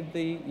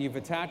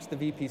attached the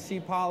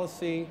VPC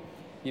policy,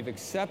 you've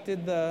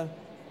accepted the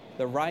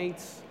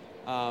rights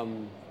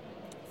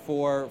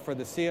for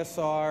the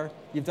CSR.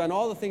 You've done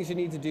all the things you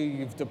need to do.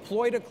 You've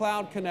deployed a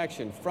cloud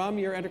connection from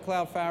your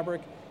Intercloud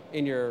Fabric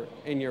in your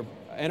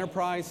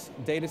enterprise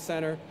data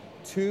center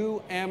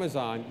to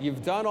Amazon.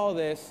 You've done all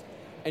this,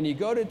 and you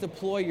go to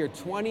deploy your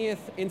 20th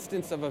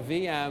instance of a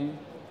VM,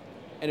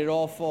 and it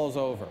all falls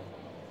over.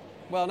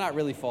 Well, not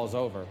really falls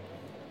over.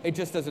 It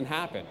just doesn't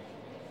happen.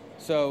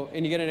 So,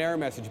 and you get an error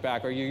message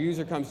back, or your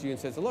user comes to you and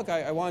says, look,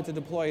 I wanted to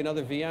deploy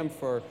another VM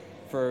for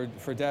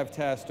dev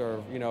test,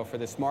 or for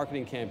this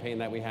marketing campaign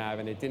that we have,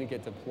 and it didn't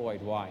get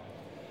deployed. Why?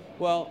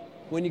 Well,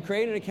 when you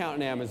create an account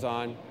in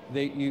Amazon,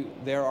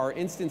 there are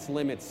instance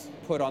limits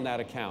put on that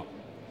account.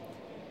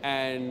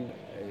 And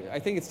I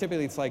think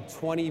it's like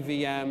 20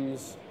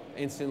 VMs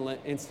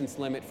instance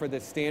limit for the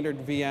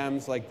standard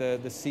VMs, like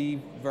the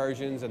C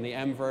versions and the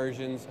M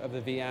versions of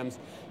the VMs.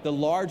 The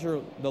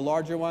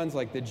larger ones,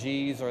 like the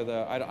Gs or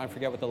I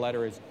forget what the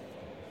letter is,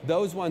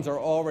 those ones are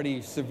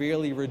already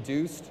severely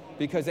reduced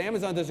because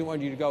Amazon doesn't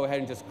want you to go ahead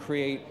and just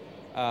create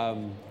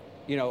 100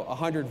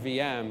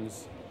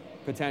 VMs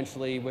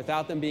potentially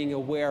without them being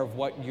aware of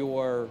what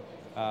your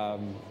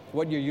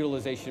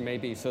utilization may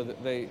be. So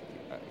that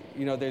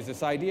there's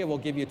this idea, we'll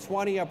give you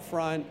 20 up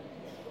front,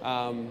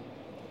 and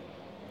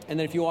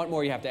then if you want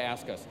more, you have to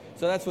ask us.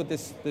 So that's what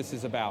this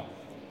is about.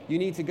 You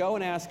need to go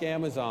and ask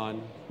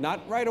Amazon,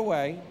 not right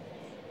away,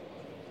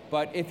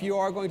 but if you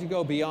are going to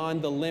go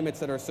beyond the limits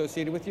that are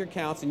associated with your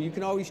accounts, and you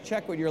can always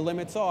check what your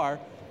limits are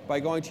by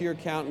going to your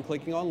account and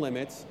clicking on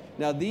limits.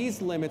 Now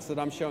these limits that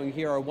I'm showing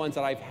here are ones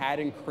that I've had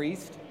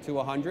increased to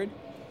 100.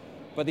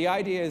 But the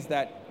idea is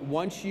that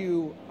once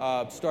you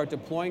start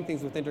deploying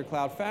things with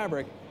Intercloud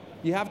Fabric,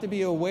 you have to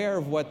be aware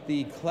of what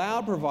the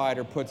cloud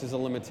provider puts as a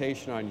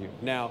limitation on you.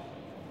 Now,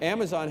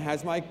 Amazon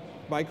has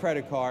my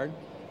credit card,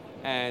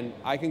 and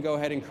I can go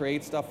ahead and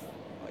create stuff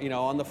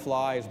on the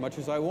fly as much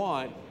as I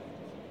want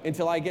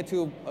until I get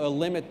to a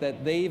limit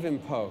that they've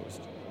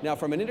imposed. Now,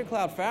 from an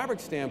Intercloud Fabric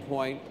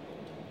standpoint,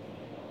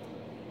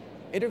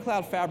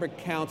 Intercloud Fabric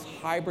counts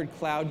hybrid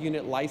cloud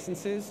unit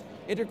licenses.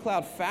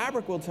 Intercloud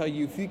Fabric will tell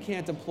you if you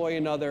can't deploy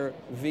another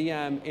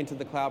VM into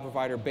the cloud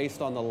provider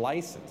based on the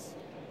license.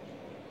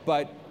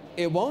 But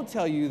it won't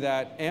tell you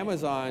that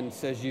Amazon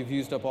says you've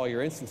used up all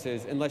your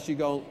instances unless you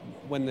go,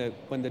 when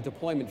the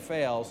deployment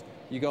fails,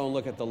 you go and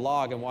look at the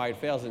log and why it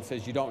fails, and it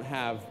says you don't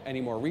have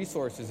any more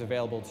resources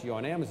available to you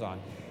on Amazon.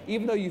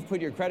 Even though you've put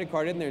your credit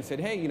card in there and said,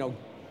 hey,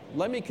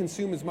 let me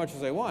consume as much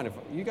as I want. If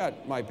you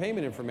got my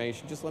payment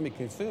information, just let me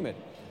consume it.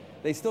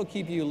 They still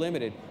keep you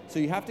limited. So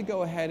you have to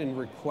go ahead and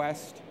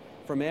request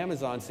from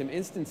Amazon some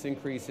instance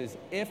increases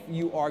if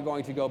you are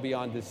going to go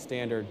beyond the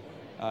standard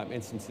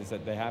instances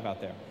that they have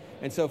out there.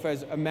 And so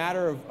as a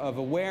matter of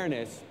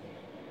awareness,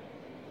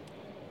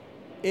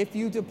 if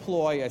you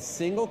deploy a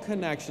single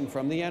connection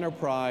from the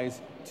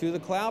enterprise to the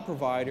cloud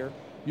provider,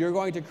 you're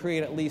going to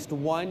create at least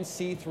one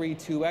C3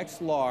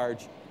 2X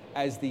large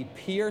as the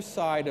peer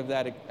side of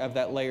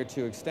that layer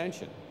 2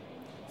 extension.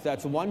 So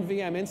that's one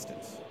VM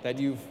instance that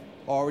you've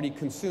already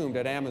consumed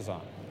at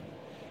Amazon.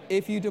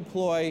 If you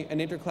deploy an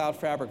Intercloud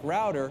Fabric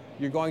router,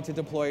 you're going to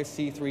deploy a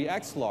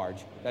C3X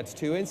large. That's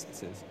 2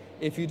 instances.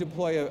 If you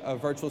deploy a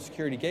virtual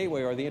security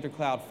gateway or the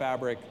Intercloud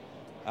Fabric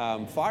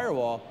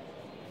firewall,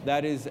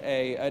 that is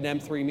an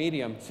M3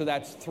 medium. So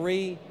that's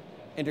 3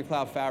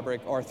 Intercloud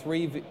Fabric or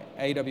 3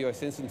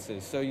 AWS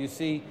instances. So you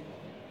see,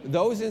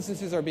 those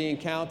instances are being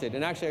counted.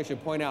 And actually, I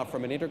should point out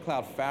from an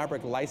Intercloud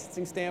Fabric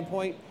licensing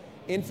standpoint,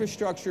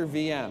 infrastructure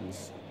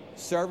VMs,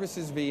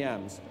 services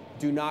VMs,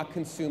 do not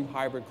consume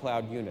hybrid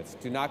cloud units,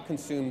 do not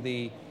consume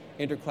the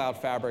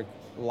Intercloud Fabric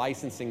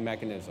licensing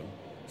mechanism.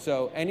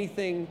 So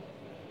anything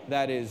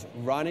that is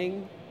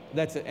running,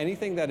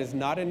 anything that is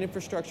not an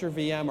infrastructure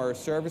VM or a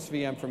service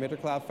VM from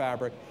Intercloud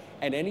Fabric,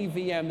 and any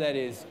VM that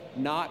is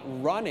not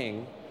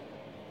running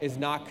is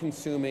not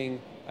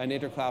consuming an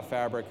Intercloud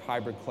Fabric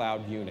hybrid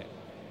cloud unit.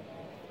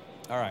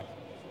 All right.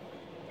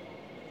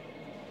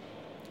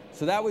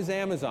 So that was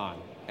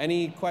Amazon.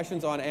 Any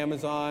questions on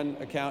Amazon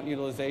account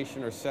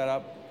utilization or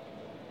setup?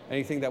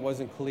 Anything that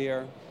wasn't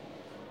clear?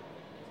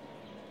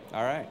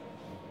 All right.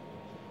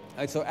 All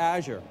right, so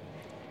Azure.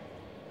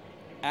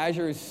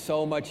 Azure is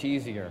so much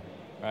easier,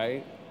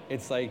 right?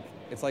 It's like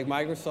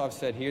Microsoft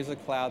said, here's a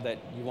cloud that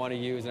you want to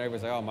use, and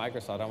everybody's like, oh,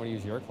 Microsoft, I want to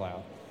use your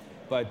cloud.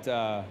 But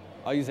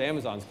I'll use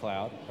Amazon's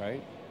cloud,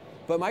 right?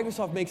 But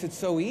Microsoft makes it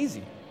so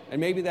easy. And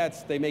maybe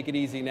they make it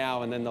easy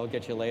now, and then they'll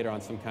get you later on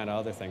some kind of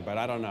other thing. But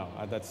I don't know.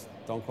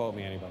 Don't quote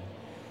me, anybody.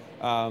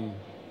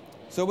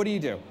 So what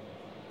do?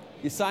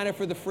 You sign up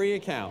for the free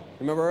account.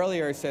 Remember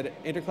earlier I said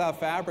Intercloud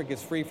Fabric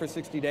is free for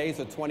 60 days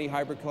with 20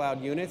 hybrid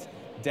cloud units.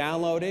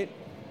 Download it.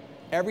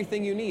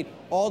 everything you need.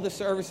 All the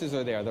services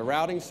are there. The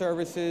routing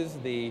services,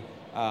 the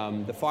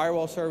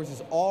firewall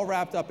services, all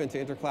wrapped up into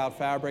Intercloud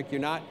Fabric.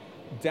 You're not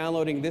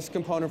downloading this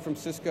component from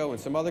Cisco and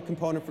some other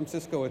component from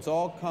Cisco. It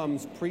all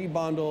comes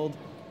pre-bundled,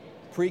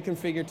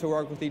 pre-configured to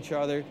work with each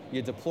other.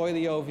 You deploy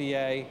the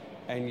OVA,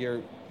 and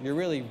you're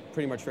really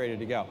pretty much ready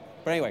to go.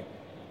 But anyway,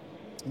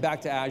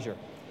 back to Azure.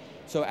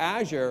 So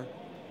Azure,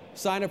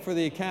 sign up for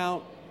the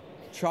account,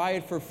 try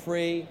it for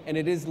free, and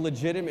it is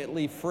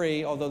legitimately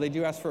free, although they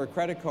do ask for a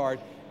credit card,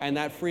 and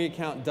that free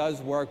account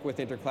does work with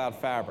Intercloud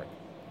Fabric.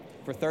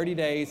 For 30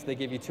 days, they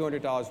give you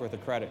 $200 worth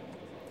of credit.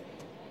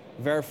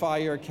 Verify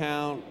your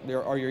account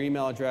or your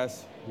email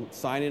address,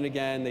 sign in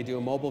again, they do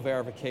a mobile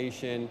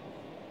verification.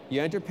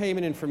 You enter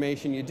payment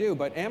information, you do,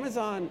 but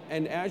Amazon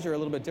and Azure are a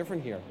little bit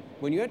different here.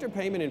 When you enter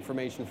payment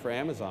information for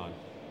Amazon,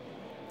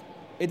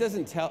 they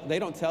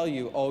don't tell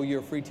you, oh,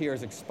 your free tier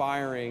is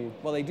expiring.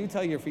 Well, they do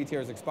tell you your free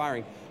tier is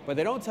expiring, but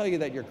they don't tell you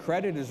that your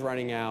credit is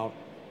running out.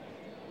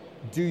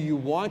 Do you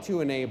want to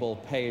enable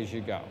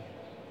pay-as-you-go?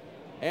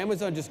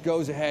 Amazon just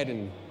goes ahead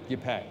and you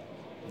pay,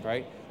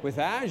 right? With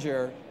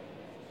Azure,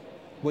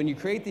 when you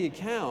create the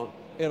account,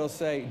 it'll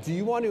say, do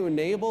you want to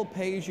enable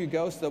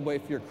pay-as-you-go so that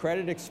if your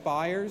credit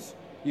expires,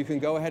 you can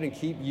go ahead and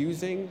keep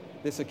using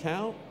this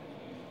account?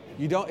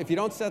 If you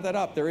don't set that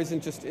up, there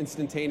isn't just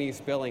instantaneous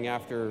billing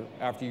after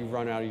you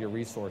run out of your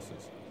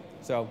resources.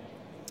 So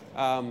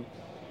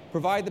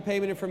provide the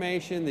payment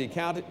information, the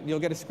account, you'll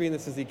get a screen that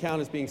says the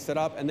account is being set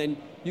up, and then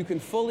you can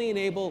fully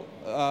enable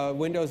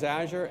Windows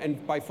Azure,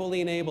 and by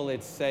fully enable,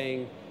 it's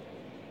saying,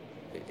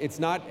 it's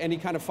not any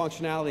kind of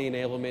functionality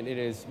enablement. It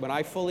is, when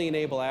I fully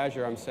enable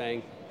Azure, I'm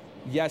saying,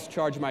 yes,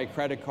 charge my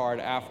credit card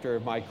after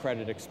my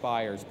credit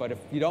expires. But if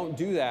you don't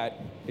do that,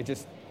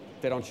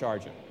 they don't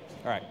charge it.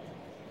 All right.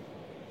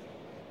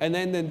 And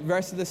then the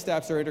rest of the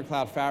steps are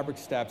Intercloud Fabric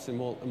steps, and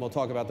we'll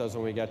talk about those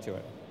when we get to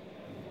it.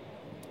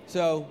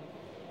 So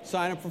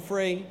sign up for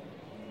free,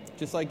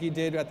 just like you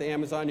did at the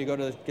Amazon. You go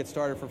to Get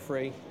Started for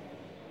free.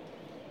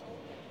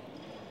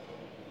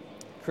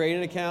 Create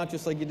an account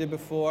just like you did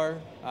before.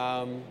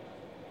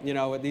 You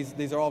know,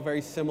 these are all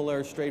very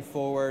similar,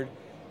 straightforward.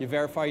 You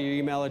verify your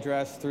email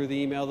address. Through the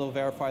email, they'll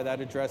verify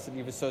that address that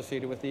you've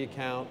associated with the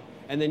account.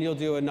 And then you'll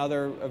do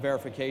another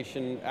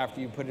verification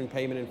after you put in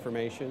payment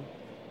information.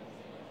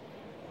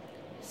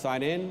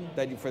 Sign in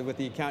with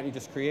the account you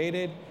just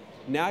created.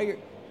 Now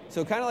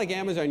so kind of like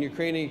Amazon, you're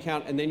creating an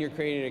account and then you're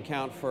creating an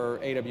account for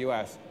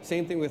AWS.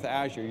 Same thing with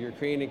Azure. You're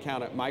creating an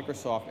account at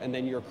Microsoft and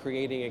then you're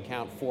creating an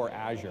account for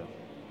Azure.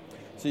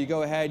 So you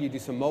go ahead, you do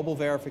some mobile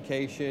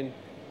verification,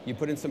 you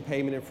put in some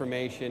payment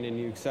information and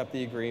you accept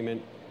the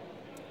agreement.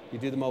 You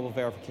do the mobile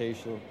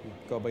verification,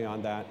 go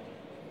beyond that.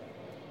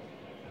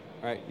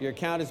 All right, your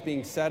account is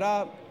being set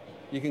up.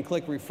 You can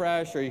click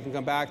refresh or you can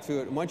come back to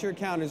it. And once your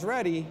account is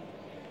ready,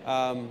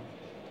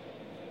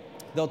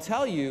 they'll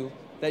tell you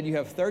that you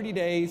have 30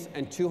 days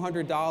and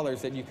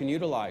 $200 that you can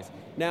utilize.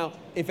 Now,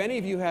 if any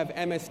of you have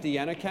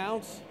MSDN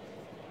accounts,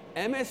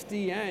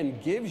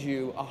 MSDN gives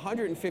you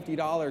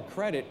 $150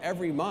 credit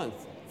every month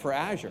for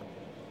Azure.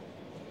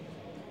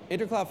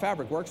 Intercloud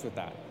Fabric works with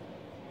that.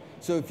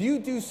 So if you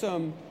do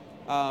some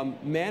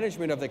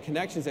management of the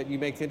connections that you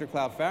make to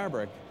Intercloud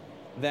Fabric,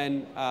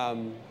 then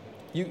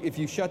if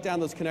you shut down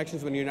those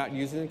connections when you're not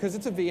using them, because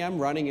it's a VM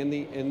running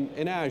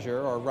in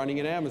Azure or running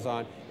in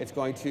Amazon, it's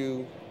going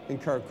to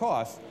incur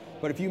costs.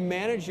 But if you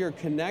manage your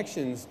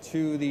connections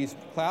to these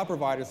cloud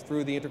providers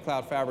through the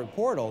Intercloud Fabric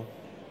portal,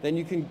 then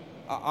you can,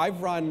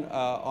 I've run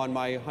on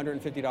my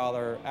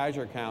 $150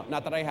 Azure account,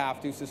 not that I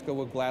have to, Cisco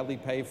will gladly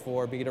pay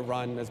for me to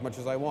run as much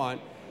as I want,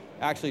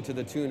 actually to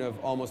the tune of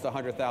almost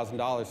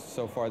 $100,000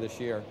 so far this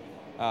year.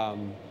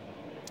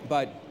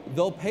 But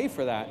they'll pay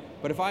for that.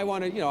 But if I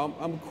want to, you know,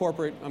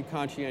 I'm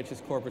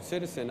conscientious corporate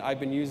citizen.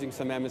 I've been using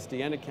some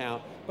MSDN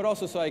account, but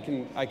also so I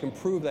can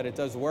prove that it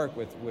does work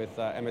with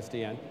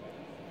MSDN.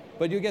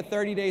 But you get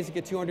 30 days to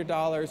get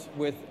 $200.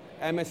 With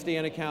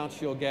MSDN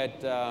accounts, you'll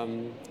get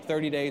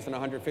 30 days and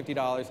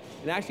 $150.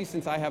 And actually,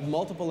 since I have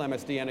multiple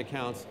MSDN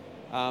accounts,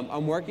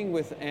 I'm working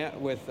with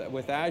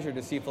Azure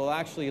to see if they'll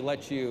actually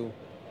let you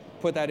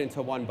put that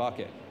into one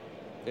bucket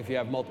if you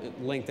have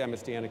linked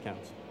MSDN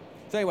accounts.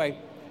 So anyway,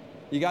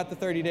 you got the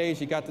 30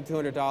 days, you got the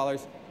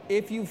 $200.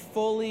 If you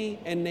fully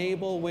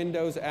enable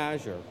Windows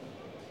Azure,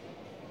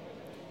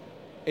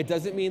 it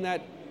doesn't mean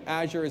that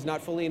Azure is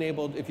not fully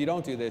enabled if you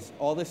don't do this.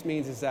 All this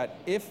means is that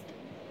if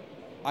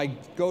I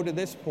go to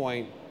this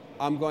point,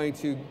 I'm going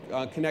to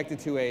connect it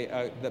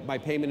to my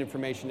payment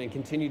information and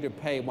continue to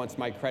pay once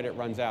my credit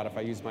runs out if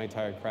I use my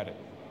entire credit.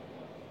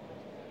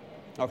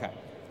 Okay.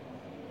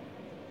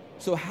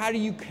 So how do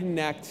you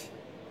connect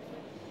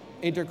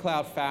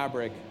Intercloud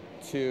Fabric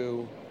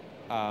to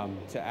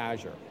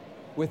Azure?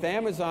 With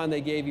Amazon,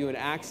 they gave you an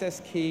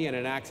access key and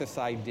an access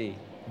ID.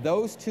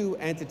 Those two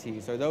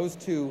entities, or those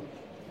two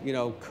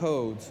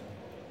codes,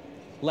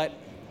 let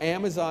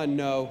Amazon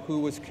know who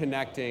was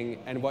connecting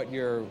and what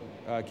your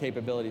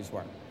capabilities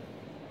were.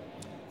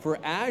 For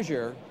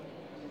Azure,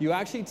 you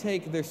actually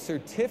take the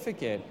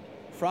certificate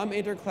from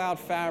Intercloud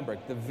Fabric,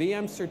 the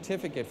VM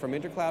certificate from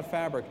Intercloud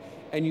Fabric,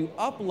 and you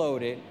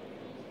upload it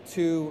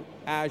to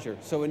Azure.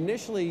 So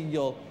initially,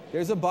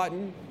 there's a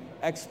button,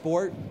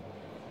 Export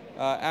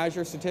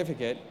Azure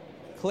Certificate.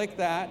 Click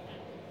that.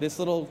 This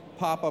little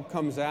pop-up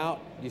comes out.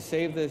 You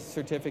save the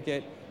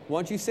certificate.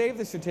 Once you save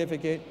the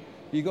certificate,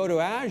 you go to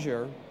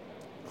Azure,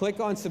 click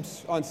on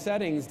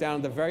Settings down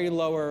at the very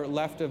lower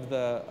left of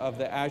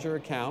the Azure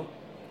account.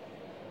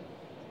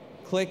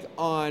 Click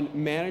on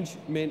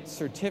Management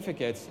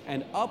Certificates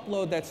and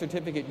upload that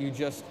certificate you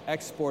just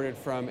exported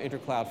from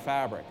Intercloud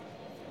Fabric.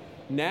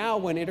 Now,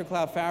 when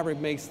Intercloud Fabric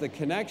makes the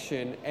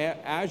connection,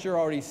 Azure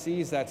already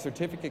sees that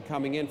certificate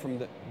coming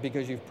in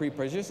because you've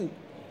pre-positioned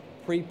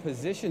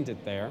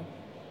it there,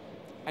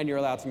 and you're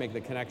allowed to make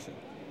the connection.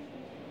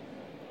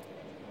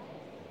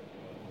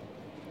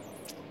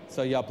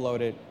 So you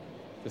upload it,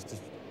 just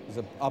as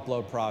an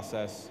upload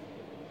process.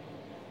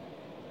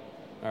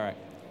 All right.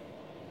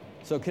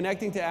 So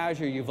connecting to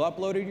Azure, you've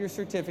uploaded your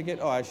certificate.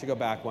 Oh, I should go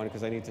back one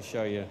because I need to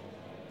show you.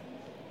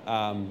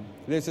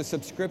 There's a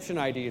subscription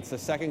ID. It's the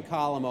second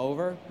column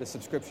over, the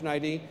subscription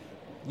ID.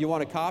 You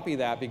want to copy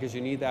that because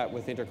you need that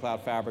with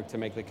Intercloud Fabric to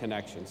make the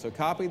connection. So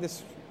copy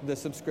the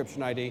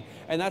subscription ID.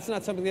 And that's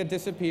not something that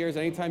disappears.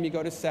 Anytime you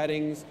go to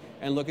Settings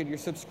and look at your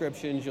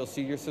subscriptions, you'll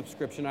see your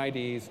subscription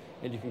IDs,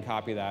 and you can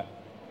copy that.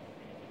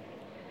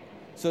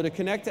 So to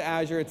connect to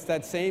Azure, it's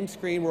that same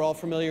screen we're all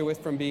familiar with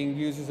from being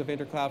users of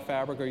Intercloud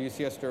Fabric or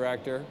UCS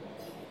Director.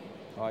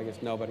 Oh, I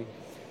guess nobody.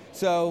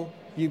 So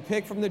you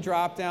pick from the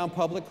drop-down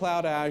Public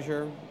Cloud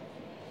Azure.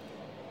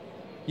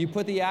 You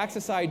put the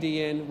access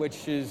ID in,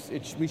 which is,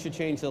 we should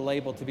change the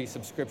label to be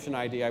subscription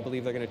ID. I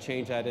believe they're going to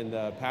change that in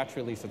the patch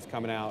release that's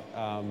coming out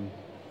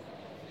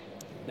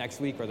next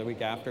week or the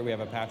week after. We have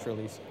a patch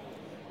release,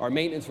 or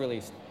maintenance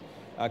release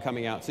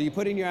coming out. So you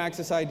put in your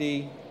access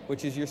ID,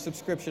 which is your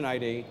subscription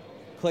ID.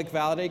 Click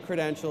Validate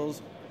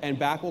Credentials, and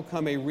back will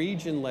come a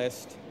region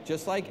list,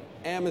 just like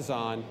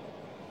Amazon,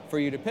 for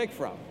you to pick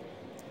from.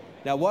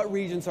 Now, what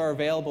regions are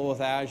available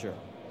with Azure?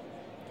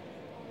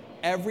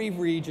 Every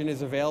region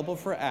is available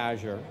for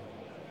Azure,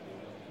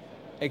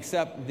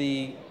 except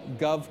the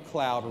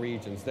GovCloud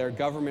regions. Their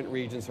government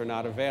regions are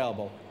not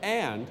available.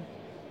 And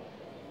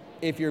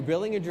if your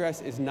billing address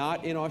is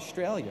not in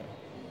Australia,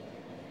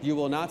 you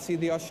will not see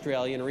the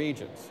Australian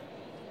regions.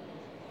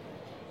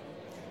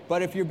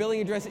 But if your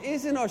billing address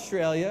is in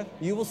Australia,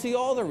 you will see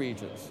all the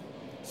regions.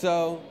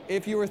 So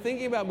if you were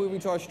thinking about moving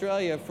to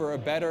Australia for a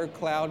better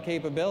cloud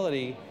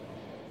capability,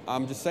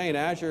 I'm just saying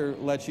Azure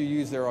lets you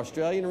use their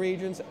Australian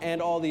regions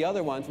and all the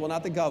other ones, well,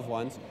 not the Gov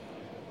ones.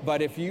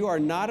 But if you are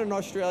not an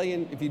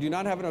Australian, if you do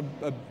not have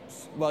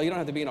well, you don't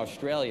have to be an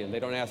Australian. They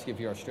don't ask you if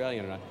you're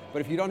Australian or not.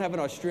 But if you don't have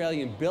an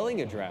Australian billing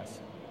address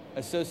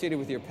associated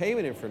with your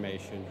payment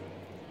information,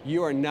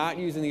 you are not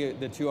using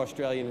the two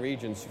Australian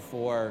regions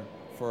for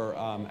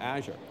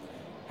Azure.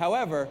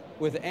 However,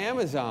 with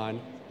Amazon,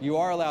 you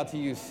are allowed to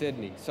use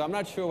Sydney. So I'm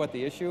not sure what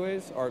the issue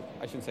is, or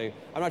I shouldn't say,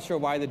 I'm not sure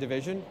why the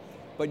division,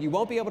 but you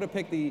won't be able to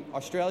pick the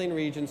Australian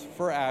regions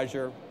for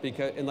Azure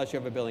unless you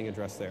have a billing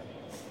address there.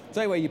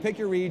 So anyway, you pick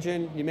your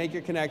region, you make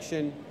your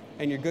connection,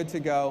 and you're good to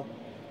go.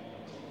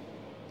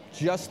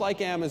 Just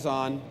like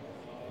Amazon,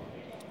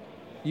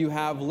 you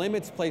have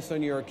limits placed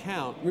on your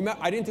account.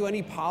 Remember, I didn't do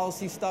any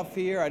policy stuff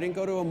here. I didn't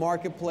go to a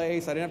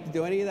marketplace. I didn't have to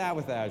do any of that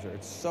with Azure.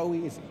 It's so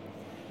easy.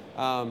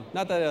 Not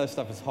that other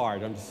stuff is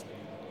hard. I'm just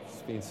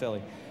being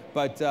silly.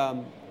 But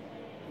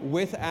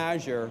with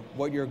Azure,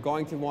 what you're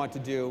going to want to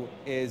do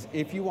is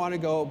if you want to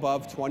go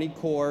above 20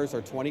 cores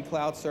or 20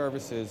 cloud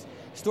services,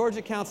 storage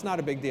account's not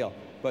a big deal.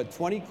 But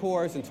 20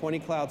 cores and 20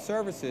 cloud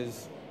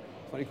services,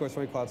 20 cores,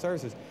 20 cloud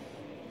services,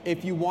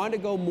 if you want to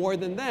go more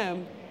than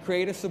them,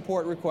 create a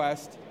support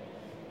request,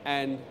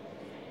 and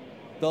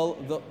they'll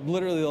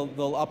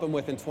up them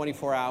within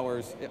 24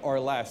 hours or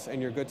less, and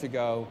you're good to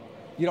go.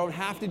 You don't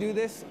have to do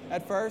this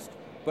at first,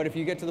 but if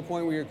you get to the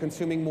point where you're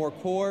consuming more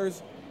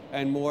cores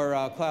and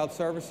more cloud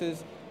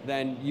services,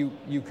 then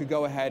you could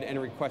go ahead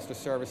and request a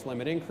service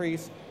limit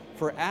increase.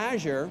 For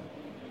Azure,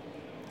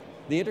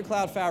 the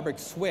Intercloud Fabric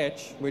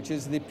switch, which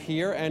is the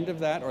peer end of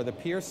that, or the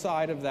peer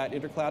side of that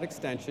Intercloud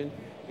extension,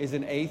 is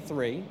an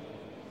A3.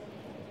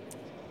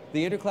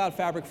 The Intercloud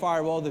Fabric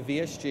Firewall, the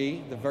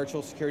VSG, the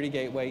Virtual Security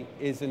Gateway,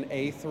 is an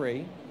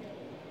A3.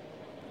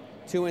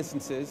 2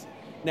 instances.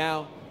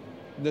 Now,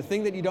 the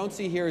thing that you don't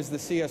see here is the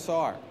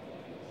CSR.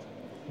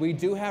 We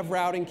do have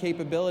routing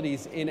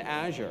capabilities in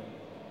Azure.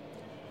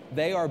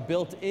 They are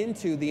built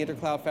into the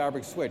Intercloud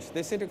Fabric switch.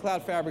 This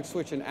Intercloud Fabric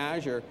switch in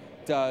Azure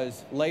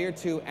does layer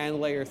 2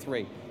 and layer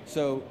 3.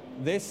 So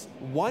this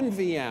one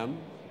VM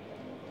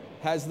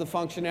has the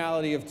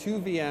functionality of 2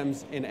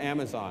 VMs in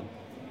Amazon.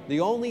 The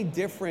only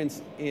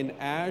difference in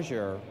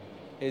Azure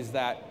is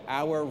that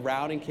our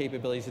routing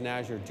capabilities in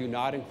Azure do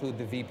not include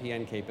the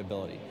VPN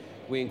capability.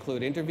 We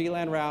include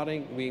inter-VLAN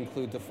routing, we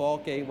include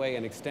default gateway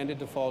and extended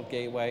default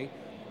gateway,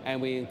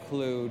 and we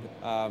include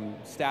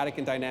static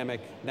and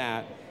dynamic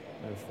NAT.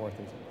 There's 4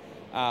 things.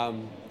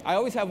 I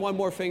always have one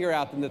more finger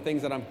out than the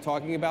things that I'm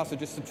talking about, so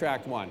just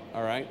subtract 1,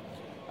 all right?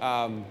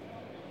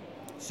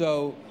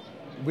 So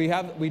We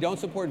don't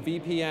support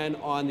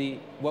VPN on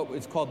what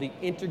is called the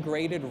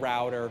integrated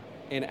router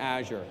in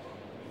Azure.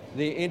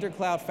 The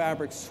Intercloud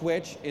Fabric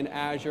switch in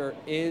Azure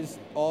is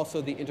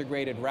also the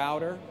integrated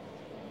router.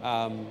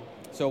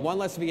 So one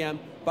less VM,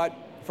 but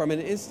from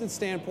an instance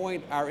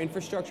standpoint, our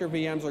infrastructure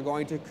VMs are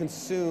going to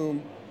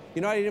consume,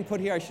 you know what I didn't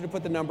put here? I should have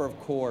put the number of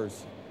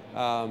cores.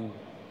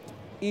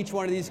 Each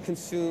one of these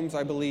consumes,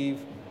 I believe,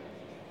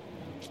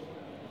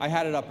 I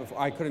had it up before,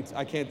 I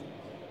can't,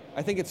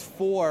 I think it's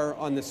 4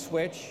 on the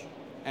switch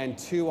and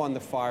 2 on the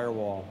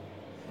firewall.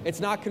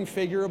 It's not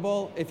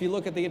configurable. If you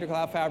look at the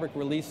Intercloud Fabric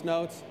release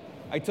notes,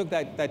 I took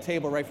that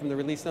table right from the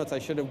release notes. I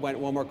should have went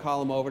one more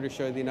column over to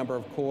show you the number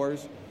of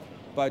cores.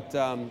 But,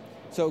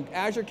 so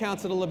Azure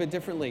counts it a little bit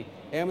differently.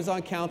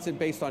 Amazon counts it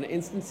based on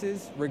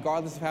instances,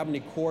 regardless of how many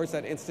cores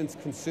that instance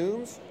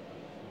consumes.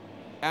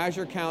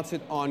 Azure counts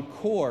it on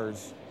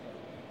cores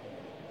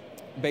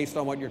based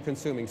on what you're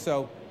consuming.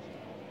 So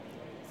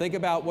think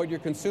about what you're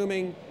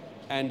consuming,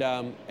 and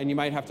you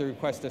might have to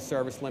request a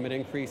service limit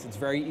increase. It's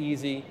very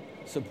easy.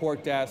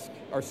 Support desk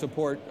or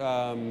support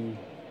flow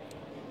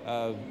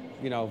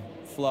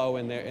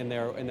in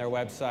their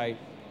website.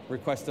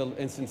 Request an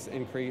instance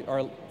increase,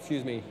 or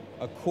excuse me,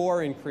 a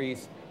core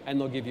increase, and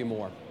they'll give you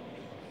more.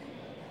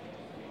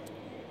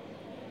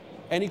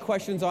 Any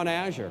questions on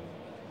Azure,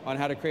 on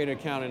how to create an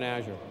account in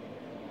Azure,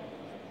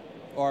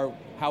 or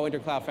how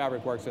Intercloud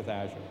Fabric works with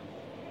Azure?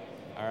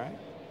 All right.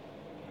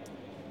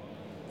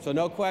 So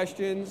no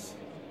questions.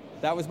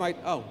 That was my.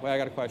 Oh, wait, I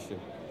got a question.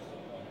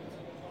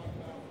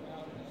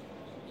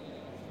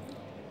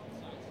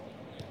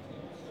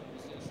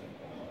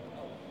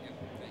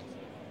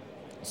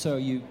 So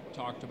you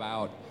talked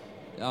about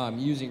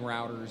using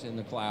routers in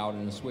the cloud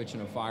and a switch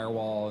and a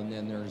firewall, and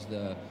then there's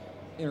the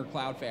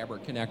Intercloud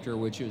Fabric connector,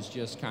 which is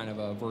just kind of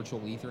a virtual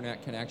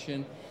Ethernet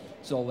connection,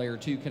 so a layer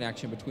 2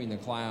 connection between the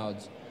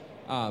clouds.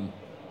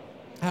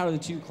 How do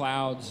the two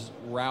clouds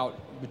route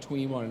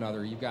between one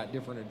another? You've got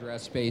different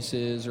address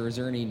spaces, or is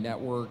there any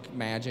network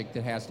magic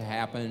that has to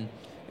happen?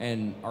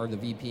 And are the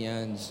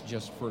VPNs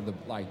just for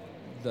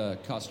the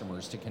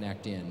customers to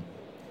connect in?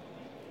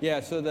 Yeah,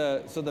 so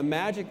the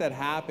magic that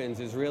happens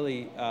is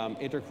really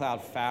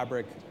Intercloud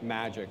Fabric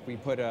magic. We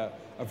put a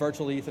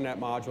virtual Ethernet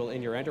module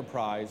in your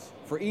enterprise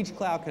for each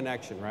cloud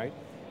connection, right?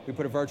 We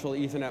put a virtual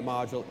Ethernet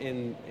module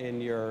in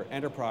your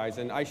enterprise,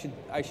 and I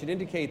should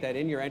indicate that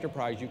in your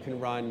enterprise you can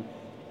run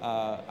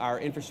our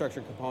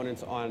infrastructure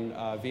components on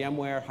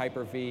VMware,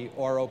 Hyper-V,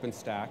 or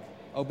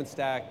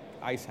OpenStack,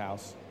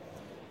 Icehouse.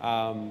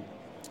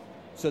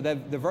 So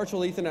that the virtual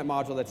Ethernet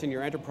module that's in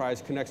your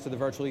enterprise connects to the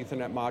virtual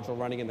Ethernet module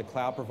running in the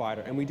cloud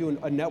provider, and we do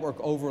a network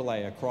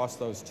overlay across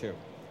those two.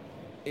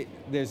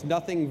 There's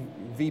nothing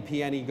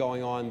VPN-y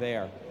going on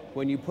there.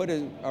 When you put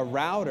a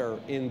router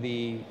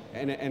in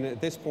and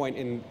at this point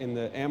in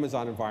the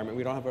Amazon environment,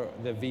 we don't have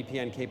the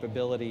VPN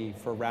capability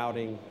for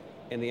routing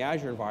in the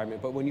Azure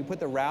environment, but when you put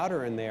the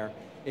router in there,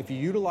 if you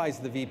utilize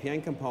the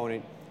VPN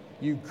component,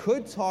 you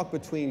could talk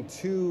between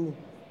 2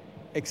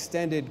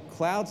 extended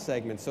cloud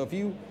segments. So if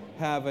you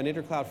have an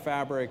Intercloud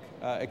Fabric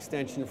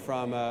extension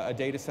from a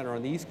data center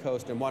on the East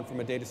Coast and one from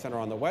a data center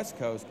on the West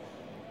Coast,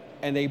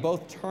 and they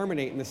both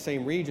terminate in the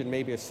same region,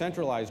 maybe a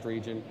centralized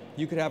region,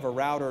 you could have a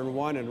router in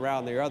one and a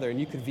router in the other, and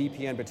you could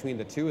VPN between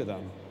the 2 of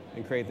them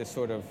and create this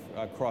sort of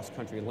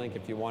cross-country link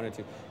if you wanted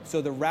to.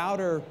 So the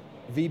router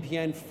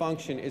VPN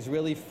function is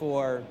really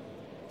for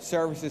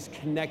services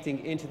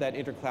connecting into that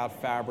Intercloud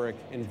Fabric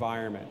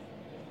environment.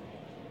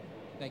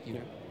 Thank you.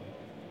 Yeah.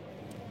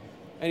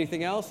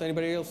 Anything else?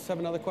 Anybody else have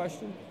another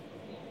question?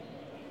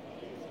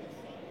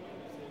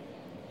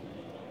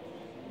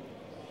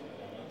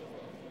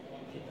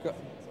 Go.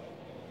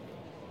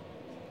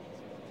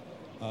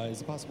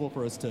 Is it possible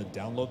for us to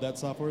download that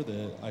software,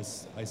 the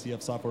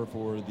ICF software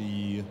for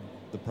the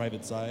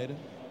private side,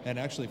 and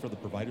actually for the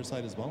provider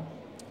side as well?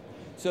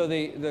 So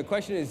the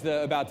question is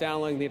about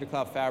downloading the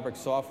Intercloud Fabric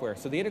software.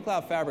 So the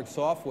Intercloud Fabric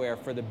software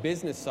for the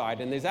business side,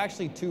 and there's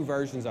actually 2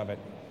 versions of it.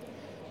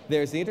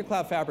 There's the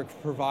Intercloud Fabric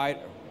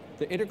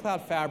the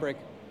Intercloud Fabric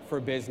for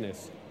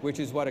business, which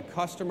is what a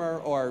customer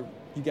or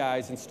you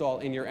guys install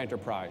in your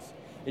enterprise.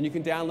 And you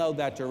can download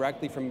that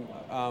directly from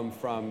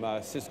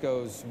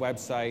Cisco's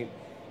website,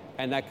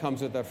 and that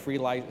comes with a free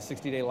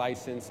 60-day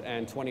license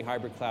and 20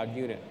 hybrid cloud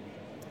unit.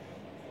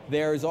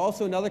 There is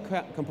also another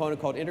component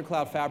called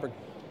Intercloud Fabric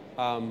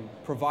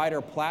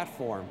Provider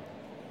Platform.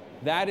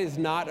 That is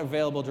not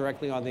available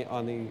directly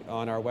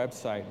on our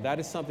website. That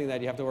is something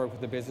that you have to work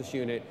with the business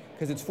unit,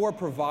 because it's for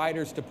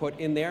providers to put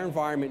in their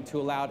environment to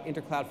allow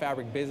Intercloud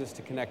Fabric Business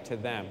to connect to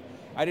them.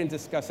 I didn't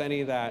discuss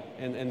any of that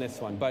in this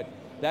one, but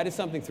that is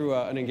something through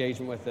an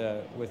engagement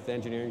with the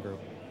engineering group.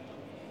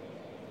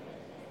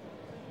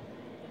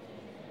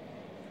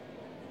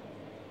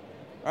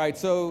 All right,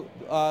 so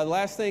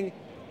last thing,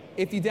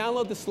 if you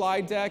download the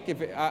slide deck,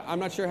 I'm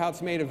not sure how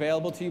it's made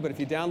available to you, but if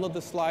you download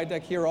the slide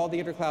deck, here are all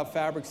the Intercloud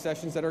Fabric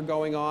sessions that are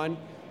going on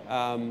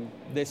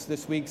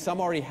this week. Some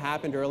already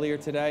happened earlier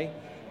today,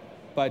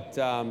 but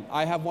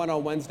I have one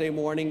on Wednesday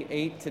morning,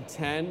 8 to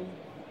 10.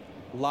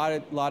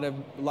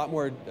 lot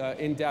more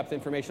in-depth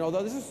information.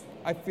 Although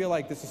I feel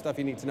like this is stuff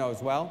you need to know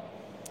as well.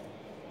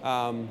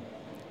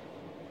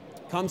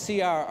 Come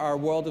see our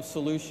World of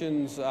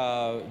Solutions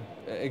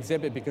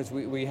exhibit, because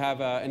we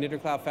have an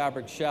Intercloud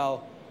Fabric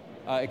shell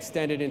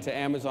extended into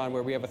Amazon,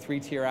 where we have a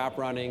 3-tier app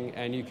running,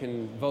 and you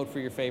can vote for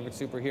your favorite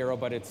superhero,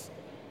 but it's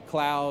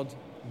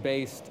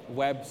cloud-based,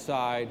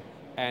 web-side,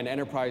 and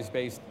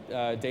enterprise-based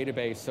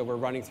database, so we're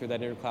running through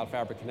that Intercloud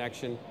Fabric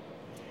connection.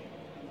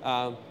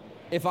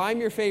 If I'm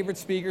your favorite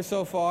speaker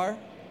so far,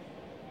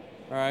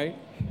 all right,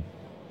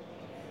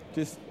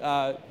 just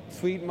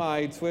tweet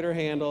my Twitter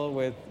handle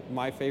with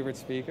my favorite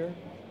speaker,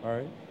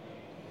 all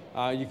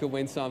right? You could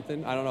win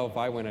something. I don't know if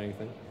I win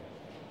anything.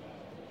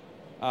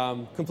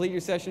 Complete your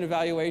session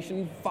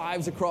evaluation,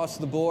 5s across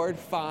the board,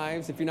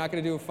 5s. If you're not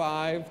going to do a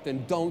 5,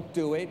 then don't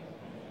do it,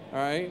 all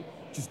right?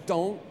 Just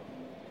don't.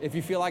 If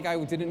you feel like I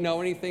didn't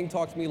know anything,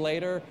 talk to me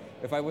later.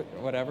 If I would,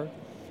 whatever.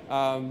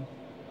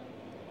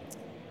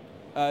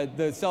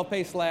 The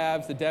self-paced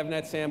labs, the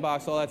DevNet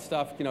sandbox, all that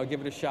stuff,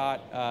 give it a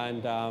shot.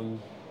 And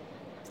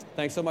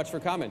thanks so much for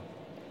coming.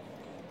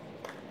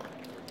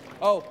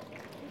 Oh,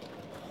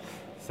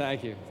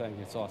 thank you.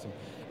 It's awesome.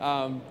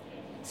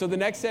 So the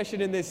next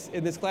session in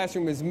this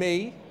classroom is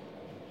me.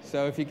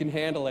 So if you can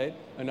handle it,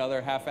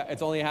 another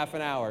it's only half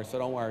an hour, so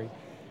don't worry.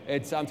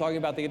 I'm talking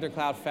about the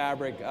Intercloud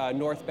Fabric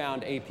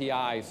northbound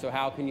API. So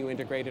how can you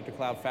integrate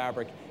Intercloud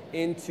Fabric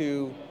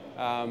into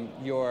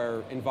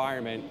your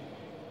environment?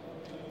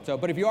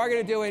 But if you are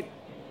going to do it,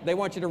 they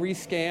want you to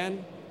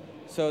rescan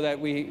so that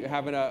we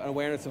have an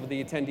awareness of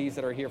the attendees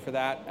that are here for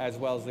that, as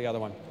well as the other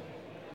one.